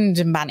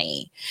spend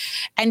money.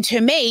 And to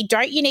me,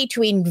 don't you need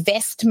to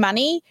invest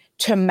money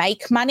to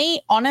make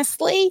money,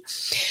 honestly?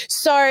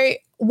 So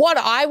what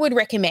I would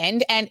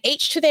recommend, and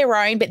each to their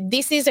own, but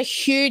this is a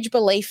huge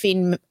belief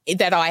in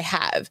that I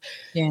have.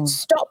 Yeah.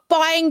 Stop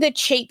buying the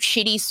cheap,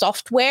 shitty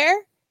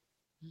software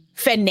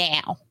for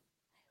now.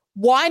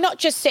 Why not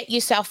just set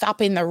yourself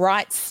up in the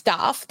right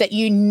stuff that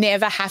you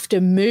never have to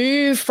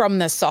move from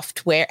the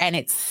software, and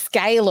it's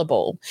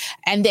scalable,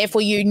 and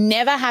therefore you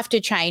never have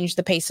to change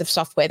the piece of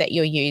software that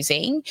you're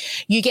using.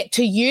 You get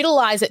to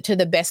utilize it to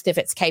the best of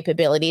its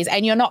capabilities,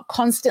 and you're not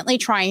constantly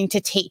trying to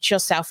teach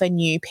yourself a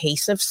new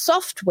piece of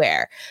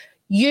software.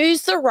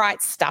 Use the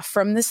right stuff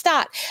from the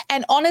start.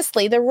 And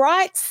honestly, the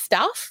right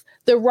stuff,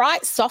 the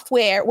right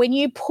software, when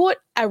you put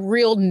a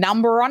real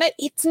number on it,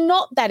 it's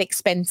not that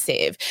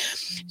expensive.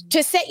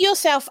 To set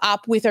yourself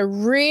up with a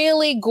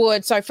really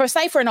good, so for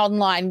an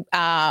online,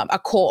 a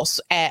course,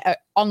 a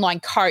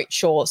online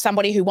coach, or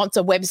somebody who wants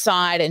a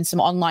website and some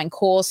online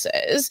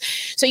courses.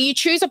 So you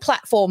choose a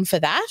platform for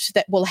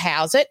that will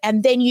house it.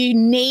 And then you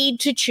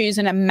need to choose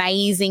an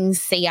amazing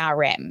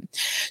CRM.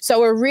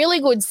 So a really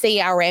good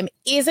CRM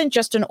isn't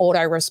just an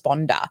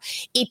autoresponder.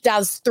 It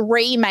does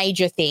three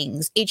major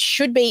things. It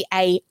should be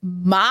a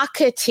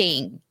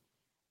marketing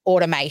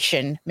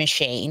automation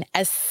machine,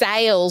 a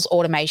sales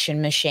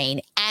automation machine,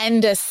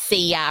 and a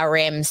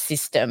CRM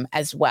system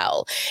as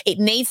well. It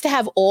needs to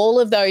have all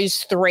of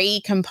those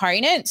three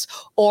components,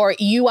 or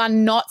you are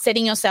not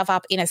setting yourself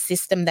up in a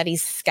system that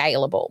is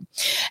scalable.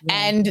 Yeah.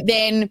 And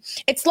then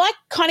it's like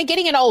kind of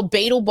getting an old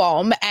Beetle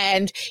bomb,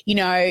 and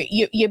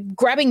you're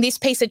grabbing this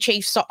piece of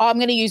cheap. So I'm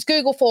going to use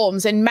Google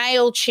Forms and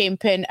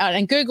MailChimp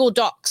and Google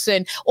Docs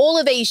and all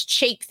of these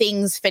cheap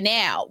things for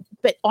now.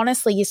 But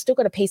honestly, you still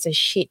got a piece of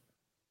shit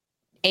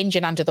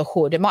engine under the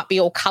hood. It might be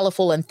all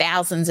colorful and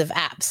thousands of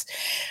apps.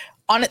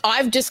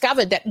 I've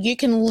discovered that you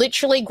can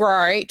literally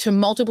grow to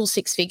multiple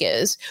six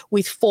figures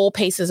with 4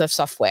 pieces of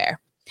software,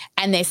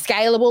 and they're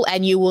scalable,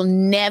 and you will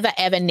never,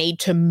 ever need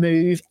to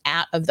move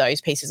out of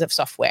those pieces of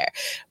software.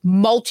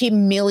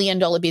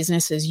 Multi-million-dollar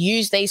businesses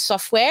use these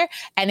software,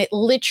 and it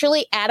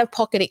literally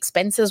out-of-pocket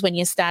expenses when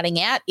you're starting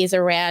out is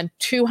around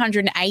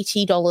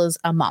 $280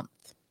 a month.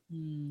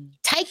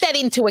 Take that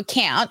into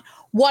account,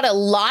 what a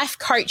life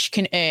coach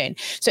can earn.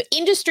 So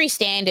industry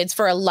standards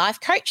for a life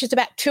coach is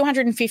about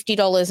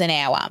 $250 an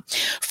hour.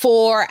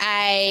 For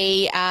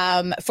a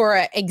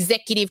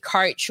executive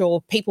coach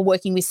or people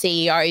working with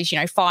CEOs,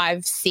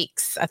 $5,000,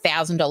 $6,000,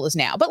 $1,000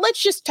 an hour. But let's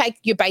just take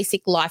your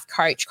basic life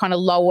coach, kind of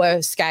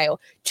lower scale,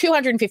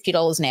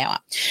 $250 an hour.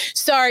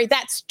 So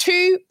that's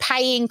 2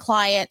 paying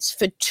clients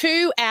for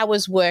 2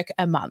 hours work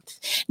a month.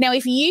 Now,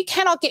 if you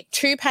cannot get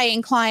 2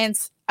 paying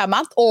clients a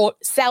month or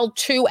sell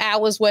 2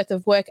 hours worth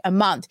of work a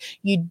month,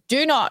 you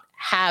do not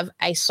have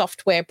a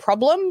software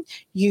problem.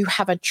 You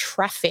have a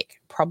traffic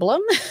problem.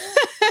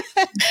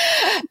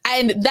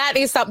 And that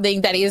is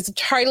something that is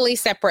totally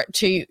separate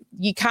to,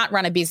 you can't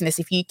run a business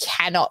if you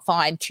cannot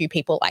find 2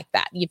 people like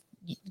that. You've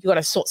got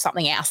to sort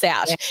something else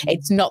out. Yeah.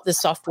 It's not the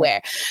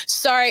software.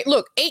 So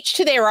look, each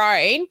to their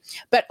own,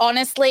 but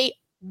honestly,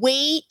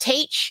 we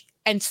teach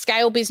and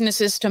scale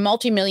businesses to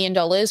multi-million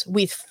dollars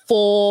with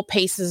 4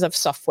 pieces of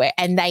software,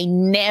 and they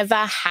never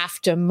have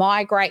to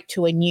migrate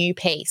to a new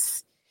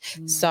piece.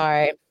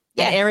 So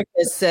yeah,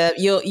 Erica's,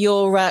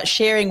 you're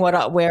sharing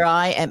where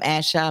I am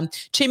at.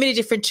 Too many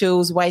different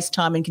tools, waste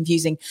time and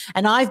confusing.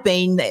 And I've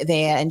been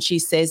there, and she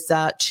says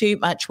too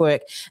much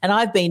work. And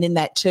I've been in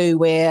that too,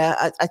 where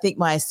I think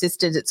my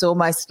assistant, it's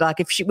almost like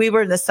if we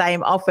were in the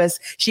same office,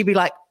 she'd be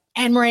like,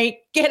 Anne-Marie,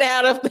 get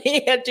out of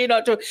there, do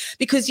not talk,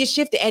 because you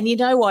shift. And you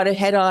know what,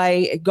 had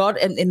I got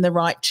in the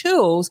right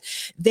tools,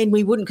 then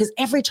we wouldn't, because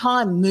every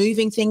time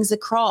moving things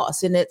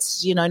across, and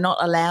it's, not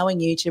allowing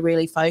you to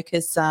really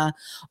focus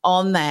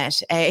on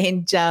that.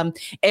 And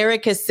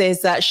Erica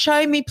says,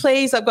 show me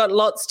please, I've got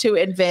lots to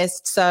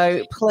invest,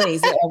 so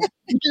please.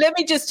 Let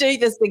me just do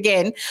this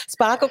again.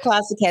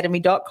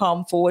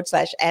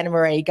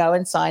 sparkleclassacademy.com/Anna-Marie. Go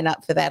and sign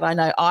up for that. I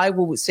know I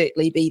will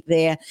certainly be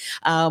there,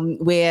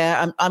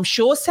 where I'm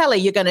sure, Sally,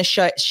 you're going to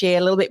share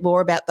a little bit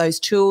more about those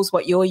tools,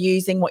 what you're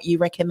using, what you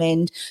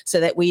recommend, so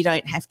that we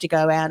don't have to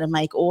go out and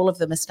make all of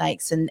the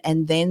mistakes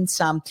and then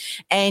some.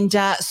 And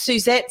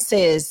Suzette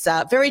says,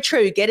 very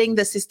true, getting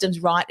the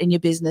systems right in your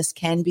business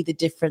can be the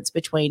difference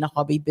between a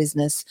hobby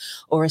business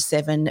or a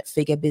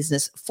 7-figure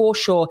business, for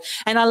sure.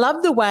 And I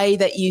love the way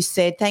that you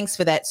said, thanks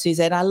for that,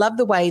 Suzette. I love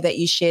the way that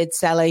you shared,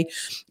 Sally.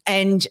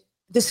 And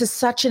this is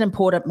such an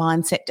important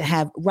mindset to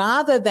have,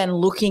 rather than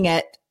looking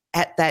at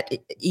that, that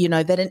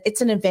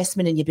it's an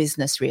investment in your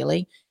business,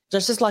 really.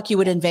 Just like you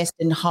would invest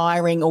in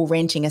hiring or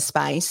renting a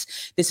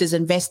space, this is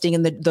investing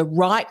in the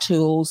right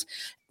tools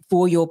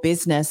for your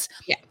business.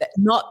 Yeah.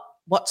 Not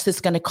what's this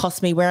going to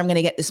cost me, where I'm going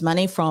to get this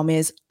money from,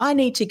 is I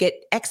need to get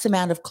X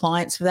amount of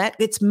clients for that.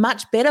 It's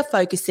much better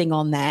focusing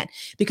on that,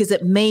 because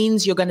it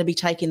means you're going to be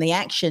taking the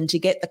action to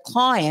get the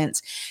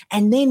clients.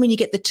 And then when you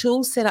get the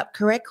tools set up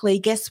correctly,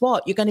 guess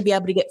what? You're going to be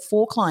able to get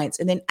 4 clients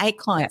and then 8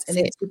 clients and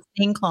then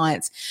 16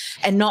 clients,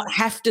 and not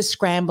have to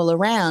scramble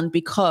around,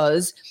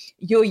 because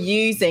you're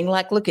using,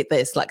 look at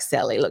this,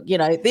 Sally, look,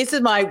 this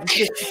is my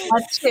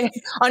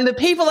on the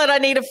people that I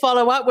need to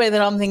follow up with,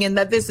 and I'm thinking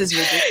that this is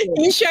ridiculous.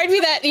 You showed me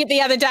that the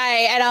other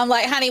day, and I'm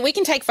like, honey, we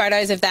can take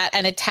photos of that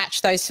and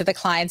attach those to the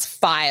client's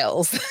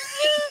files.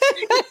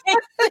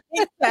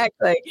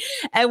 Exactly.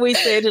 And we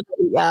certainly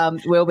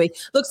will be.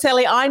 Look,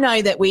 Sally, I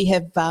know that we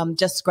have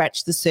just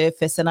scratched the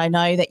surface, and I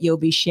know that you'll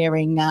be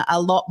sharing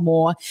a lot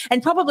more.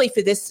 And probably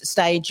for this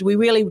stage, we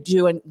really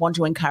do want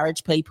to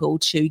encourage people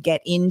to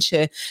get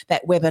into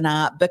that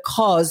webinar,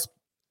 because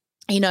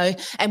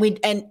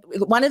and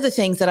one of the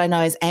things that I know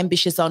as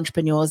ambitious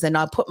entrepreneurs, and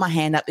I put my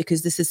hand up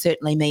because this is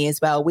certainly me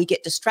as well, we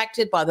get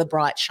distracted by the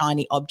bright,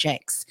 shiny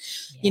objects.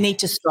 Yeah. You need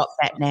to stop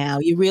that now.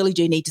 You really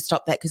do need to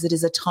stop that, because it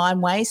is a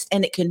time waste,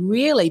 and it can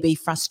really be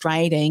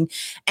frustrating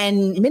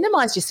and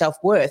minimize your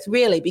self-worth,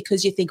 really,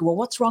 because you think, well,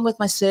 what's wrong with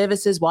my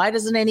services? Why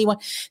doesn't anyone?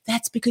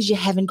 That's because you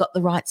haven't got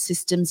the right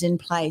systems in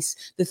place.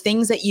 The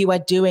things that you are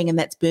doing and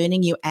that's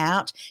burning you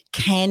out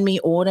can be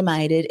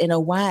automated in a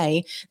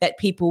way that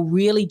people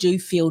really do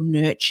feel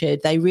nurtured.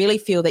 They really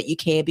feel that you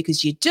care,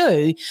 because you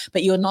do,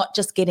 but you're not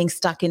just getting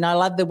stuck in, I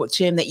love the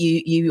term that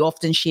you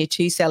often share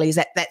too, Sally, is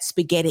that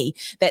spaghetti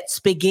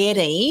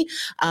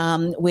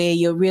where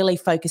you're really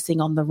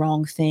focusing on the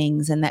wrong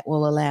things, and that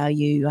will allow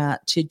you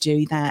to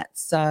do that.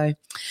 So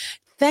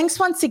thanks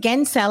once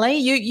again, Sally.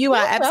 You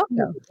are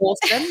absolutely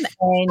awesome.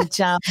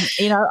 And, I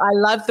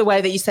love the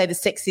way that you say the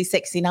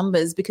sexy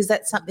numbers, because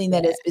that's something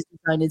that as business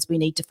owners we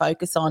need to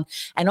focus on.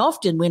 And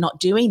often we're not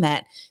doing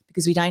that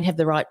because we don't have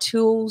the right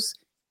tools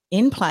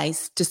in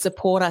place to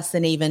support us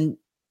in even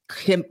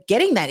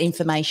getting that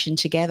information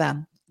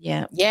together.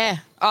 Yeah. Yeah.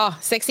 Oh,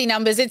 sexy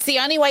numbers. It's the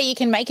only way you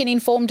can make an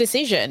informed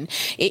decision.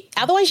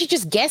 Otherwise, you're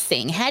just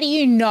guessing. How do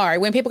you know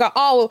when people go,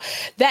 oh,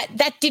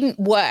 that didn't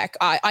work?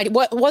 I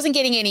wasn't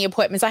getting any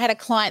appointments. I had a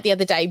client the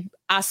other day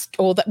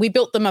that we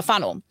built them a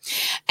funnel,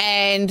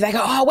 and they go,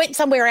 oh, I went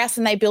somewhere else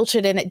and they built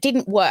it and it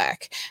didn't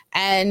work.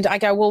 And I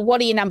go, well, what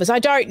are your numbers? I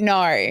don't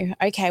know.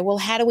 Okay, well,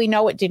 how do we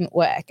know it didn't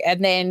work?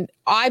 And then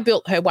I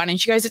built her one, and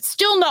she goes, it's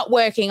still not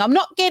working. I'm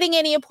not getting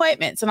any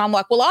appointments. And I'm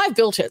like, well, I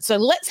built it, so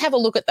let's have a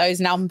look at those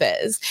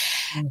numbers.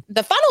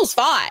 The funnel's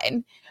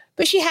fine,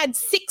 but she had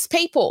 6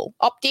 people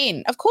opt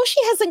in. Of course,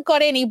 she hasn't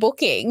got any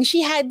booking.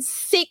 She had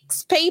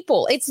 6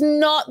 people. It's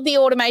not the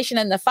automation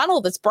in the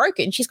funnel that's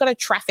broken. She's got a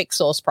traffic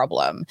source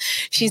problem.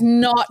 She's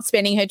not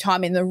spending her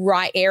time in the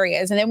right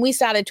areas. And then we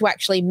started to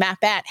actually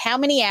map out how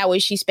many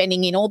hours she's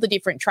spending in all the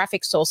different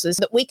traffic sources,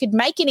 that we could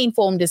make an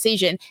informed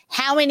decision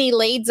how many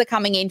leads are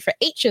coming in for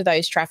each of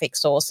those traffic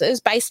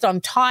sources based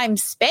on time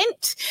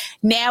spent,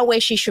 now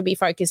where she should be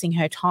focusing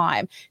her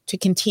time to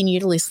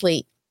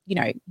continuously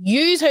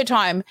use her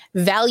time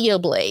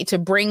valuably to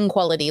bring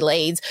quality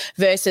leads,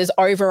 versus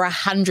over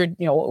 100,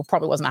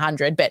 probably wasn't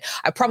 100, but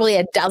probably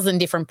a dozen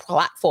different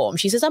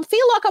platforms. She says, I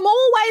feel like I'm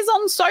always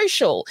on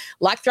social,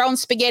 like throwing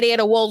spaghetti at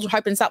a wall,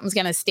 hoping something's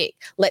going to stick.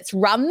 Let's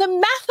run the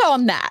math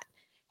on that.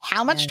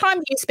 How much time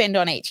do you spend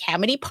on each? How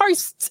many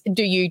posts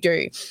do you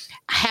do?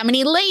 How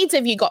many leads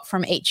have you got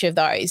from each of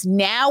those?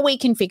 Now we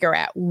can figure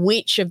out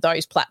which of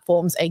those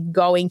platforms are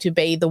going to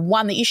be the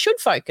one that you should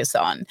focus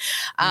on.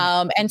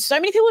 And so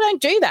many people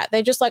don't do that.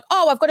 They're just like,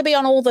 oh, I've got to be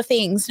on all the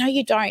things. No,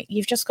 you don't.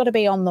 You've just got to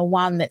be on the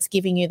one that's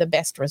giving you the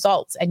best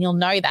results. And you'll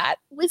know that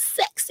with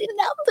sexy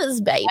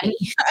numbers, baby.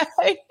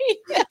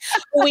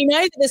 Well, we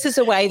know that this is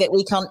a way that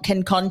we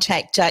can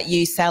contact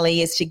you,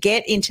 Sally, is to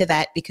get into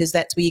that, because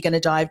that's where you're going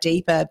to dive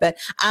deeper. But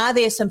are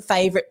there some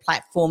favourite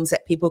platforms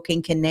that people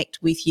can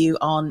connect with you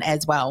on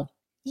as well?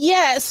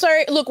 Yeah. So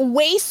look,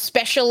 we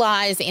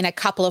specialize in a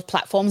couple of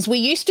platforms. We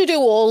used to do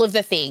all of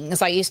the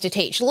things. I used to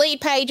teach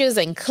lead pages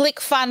and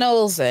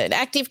ClickFunnels and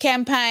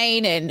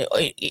ActiveCampaign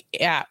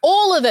and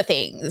all of the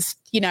things,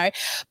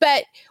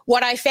 But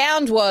what I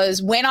found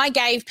was when I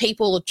gave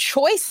people a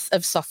choice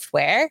of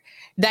software,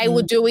 they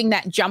were doing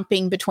that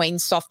jumping between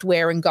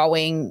software and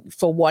going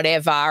for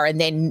whatever and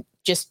then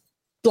just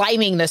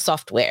blaming the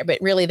software, but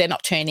really they're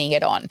not turning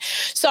it on.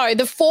 So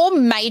the 4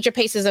 major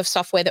pieces of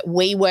software that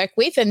we work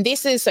with, and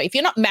this is, so if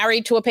you're not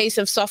married to a piece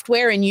of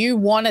software and you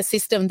want a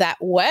system that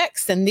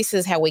works, then this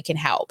is how we can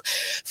help.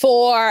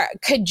 For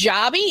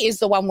Kajabi is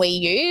the one we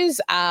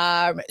use.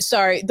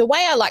 So the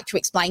way I like to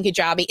explain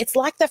Kajabi, it's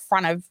like the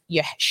front of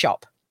your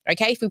shop.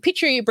 Okay, if we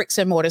picture your bricks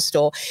and mortar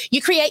store,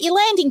 you create your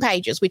landing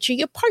pages, which are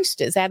your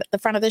posters out at the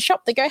front of the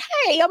shop. They go,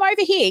 hey, I'm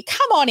over here,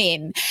 come on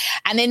in.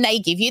 And then they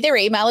give you their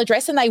email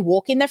address and they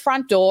walk in the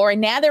front door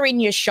and now they're in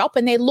your shop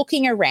and they're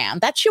looking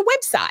around. That's your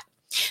website.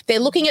 They're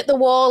looking at the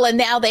wall and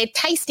now they're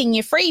tasting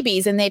your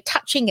freebies and they're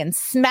touching and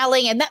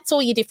smelling, and that's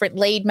all your different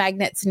lead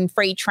magnets and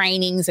free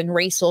trainings and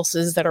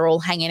resources that are all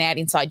hanging out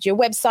inside your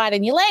website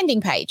and your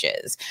landing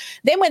pages.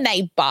 Then when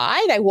they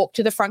buy, they walk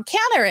to the front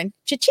counter and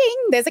cha-ching,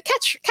 there's a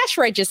cash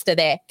register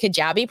there.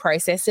 Kajabi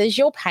processes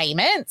your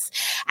payments.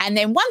 And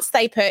then once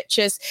they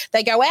purchase,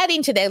 they go out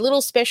into their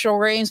little special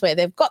rooms where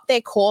they've got their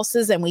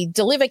courses and we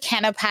deliver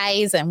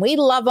canapes and we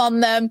love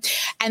on them.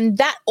 And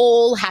that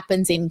all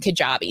happens in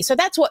Kajabi. So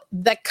that's what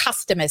the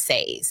customer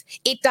sees.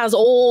 It does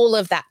all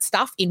of that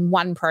stuff in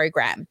one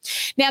program.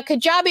 Now,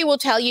 Kajabi will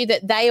tell you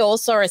that they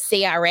also are a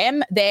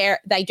CRM.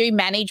 They do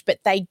manage, but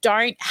they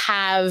don't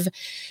have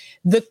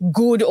the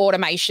good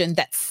automation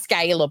that's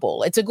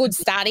scalable. It's a good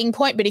starting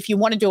point, but if you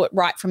want to do it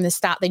right from the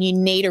start, then you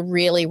need a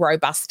really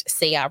robust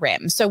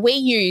CRM. So we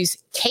use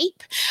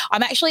Keep.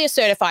 I'm actually a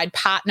certified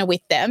partner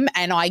with them,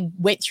 and I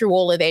went through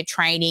all of their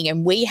training,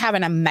 and we have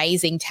an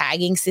amazing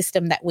tagging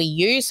system that we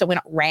use. So we're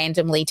not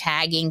randomly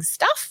tagging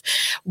stuff.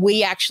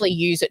 We actually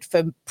use it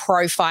for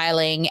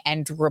profiling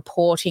and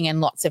reporting and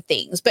lots of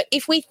things. But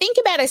if we think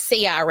about a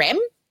CRM,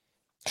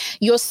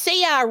 your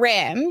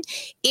CRM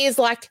is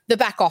like the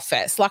back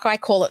office, like I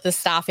call it the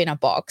staff in a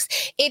box.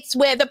 It's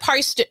where the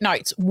Post-it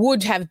notes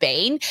would have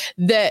been,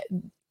 the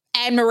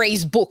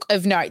Anne-Marie's book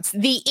of notes,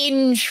 the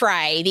in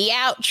tray, the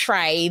out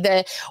tray,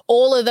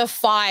 all of the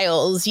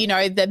files,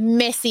 the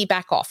messy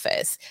back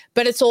office,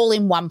 but it's all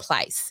in one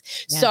place.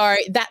 Yeah. So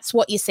that's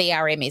what your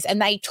CRM is.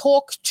 And they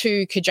talk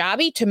to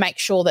Kajabi to make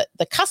sure that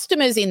the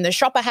customers in the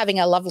shop are having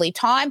a lovely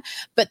time,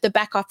 but the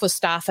back office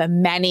staff are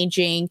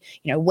managing,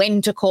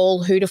 when to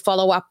call, who to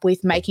follow up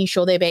with, making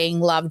sure they're being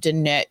loved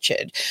and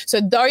nurtured.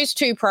 So those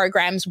 2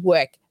 programs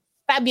work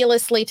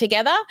fabulously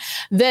together.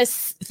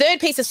 This 3rd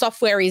piece of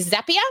software is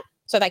Zapier.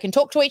 So they can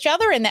talk to each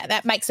other, and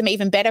that makes them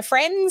even better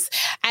friends.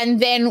 And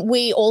then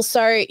we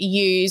also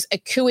use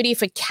Acuity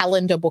for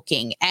calendar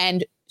booking.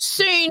 And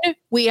soon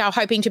we are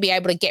hoping to be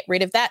able to get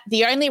rid of that.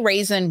 The only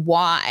reason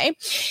why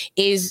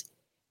is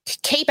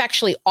Keep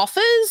actually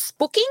offers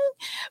booking,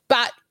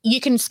 but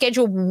you can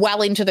schedule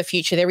well into the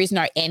future. There is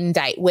no end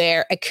date,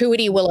 where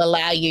Acuity will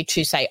allow you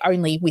to say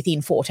only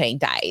within 14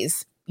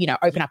 days.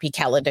 Open up your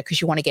calendar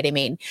because you want to get him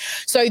in.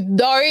 So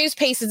those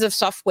pieces of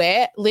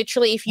software,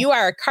 literally, if you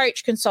are a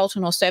coach,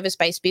 consultant, or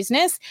service-based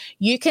business,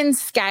 you can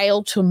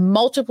scale to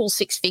multiple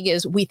 6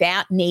 figures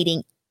without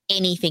needing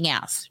anything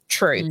else.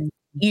 True. Mm-hmm.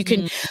 You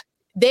can.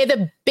 They're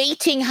the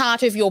beating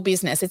heart of your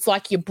business. It's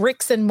like your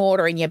bricks and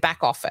mortar in your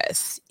back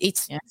office.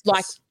 It's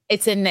like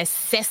it's a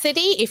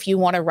necessity if you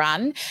want to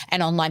run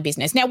an online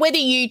business. Now, whether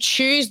you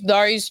choose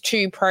those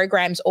 2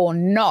 programs or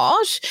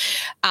not,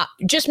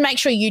 just make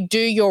sure you do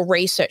your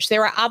research.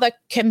 There are other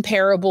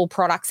comparable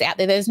products out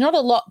there. There's not a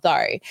lot,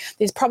 though.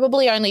 There's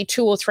probably only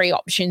 2 or 3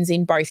 options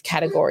in both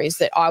categories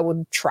that I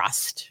would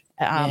trust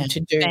to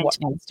do what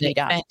needs to be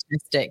done.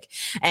 Fantastic.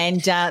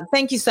 And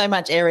thank you so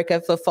much, Erica,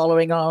 for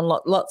following on.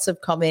 Lots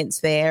of comments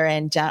there.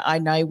 And I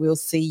know we'll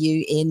see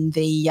you in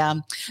the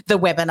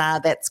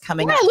webinar that's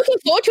coming up. Looking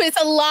forward to it.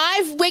 It's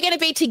live. We're going to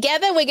be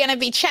together. We're going to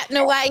be chatting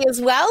away as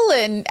well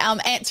and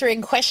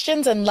answering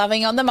questions and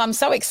loving on them. I'm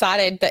so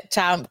excited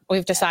that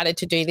we've decided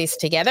to do this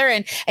together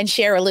and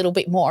share a little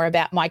bit more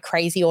about my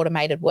crazy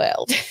automated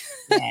world.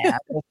 Yeah,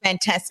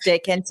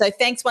 fantastic. And so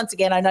thanks once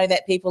again. I know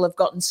that people have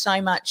gotten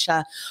so much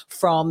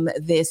from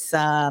this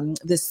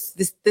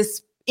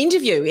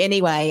interview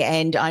anyway,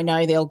 and I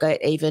know they'll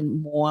get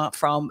even more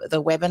from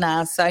the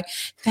webinar. So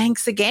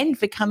thanks again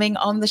for coming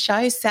on the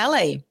show,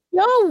 Sally.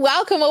 You're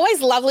welcome.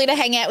 Always lovely to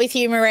hang out with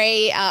you,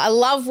 Marie. I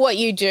love what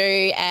you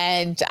do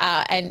and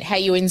how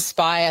you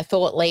inspire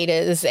thought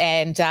leaders,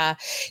 and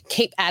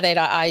keep at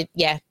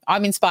it.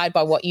 I'm inspired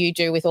by what you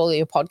do with all of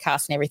your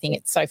podcasts and everything.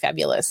 It's so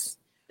fabulous.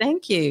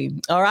 Thank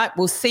you. All right.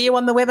 We'll see you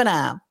on the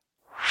webinar.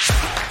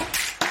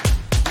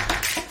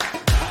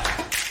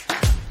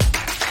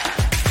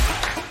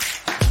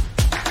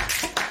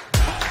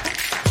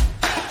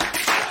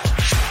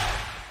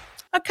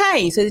 Okay.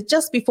 Okay, so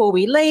just before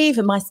we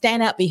leave, my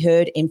Stand Out Be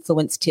Heard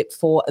influence tip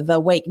for the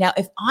week. Now,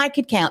 if I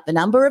could count the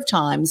number of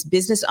times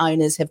business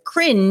owners have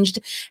cringed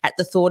at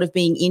the thought of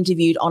being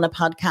interviewed on a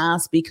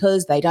podcast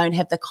because they don't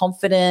have the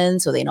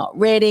confidence or they're not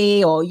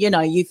ready or,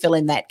 you fill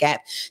in that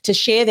gap to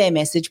share their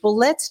message, well,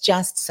 let's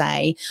just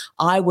say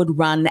I would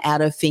run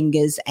out of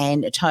fingers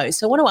and toes.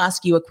 So I want to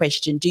ask you a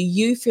question. Do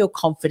you feel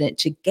confident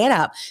to get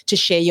up to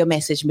share your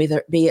message, whether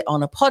it be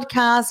on a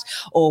podcast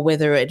or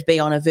whether it be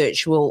on a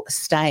virtual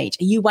stage?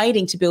 Are you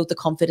waiting to build the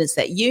confidence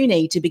that you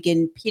need to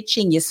begin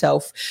pitching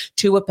yourself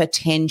to a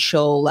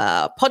potential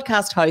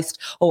podcast host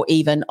or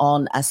even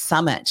on a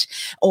summit?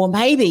 Or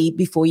maybe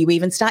before you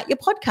even start your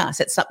podcast,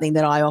 it's something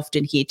that I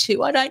often hear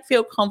too. I don't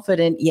feel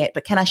confident yet,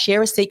 but can I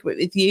share a secret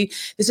with you?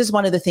 This is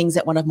one of the things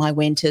that one of my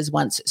mentors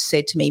once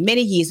said to me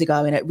many years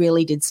ago, and it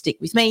really did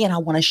stick with me, and I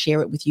want to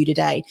share it with you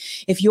today.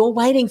 If you're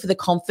waiting for the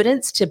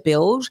confidence to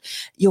build,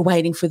 you're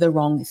waiting for the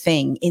wrong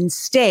thing.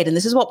 Instead, and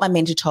this is what my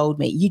mentor told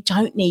me, you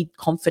don't need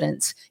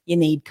confidence, you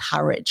need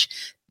courage.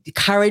 The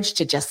courage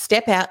to just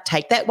step out,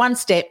 take that one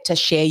step to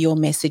share your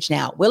message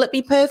now. Will it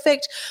be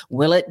perfect?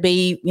 Will it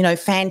be,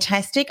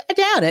 fantastic? I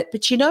doubt it.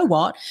 But you know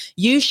what?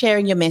 You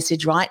sharing your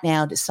message right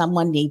now,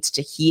 someone needs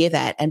to hear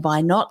that. And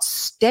by not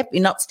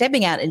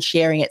stepping out and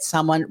sharing it,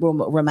 someone will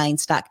remain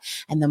stuck.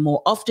 And the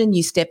more often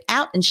you step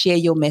out and share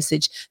your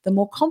message, the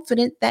more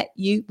confident that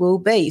you will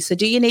be. So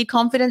do you need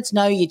confidence?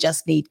 No, you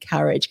just need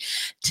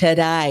courage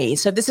today.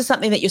 So if this is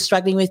something that you're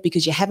struggling with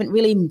because you haven't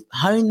really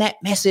honed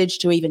that message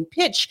to even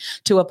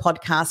pitch to a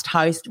podcast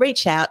host,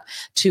 reach out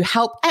to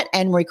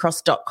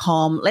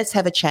help@annemariecross.com. Let's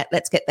have a chat.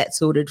 Let's get that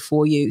sorted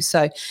for you.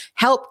 So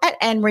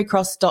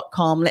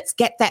help@annemariecross.com. Let's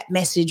get that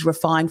message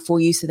refined for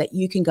you so that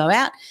you can go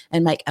out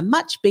and make a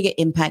much bigger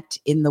impact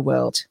in the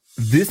world.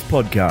 This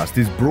podcast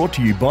is brought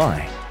to you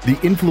by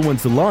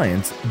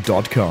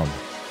theinfluencealliance.com.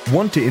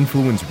 Want to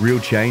influence real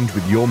change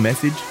with your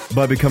message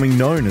by becoming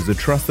known as a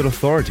trusted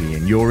authority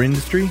in your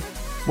industry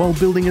while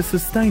building a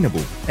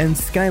sustainable and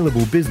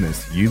scalable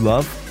business you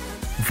love?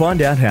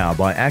 Find out how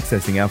by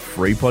accessing our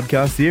free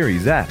podcast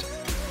series at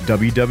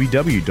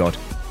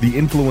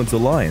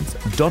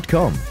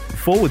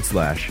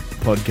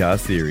www.theinfluencealliance.com/podcast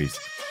series.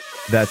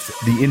 That's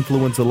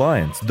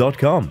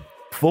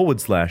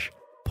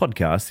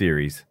theinfluencealliance.com/podcast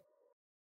series.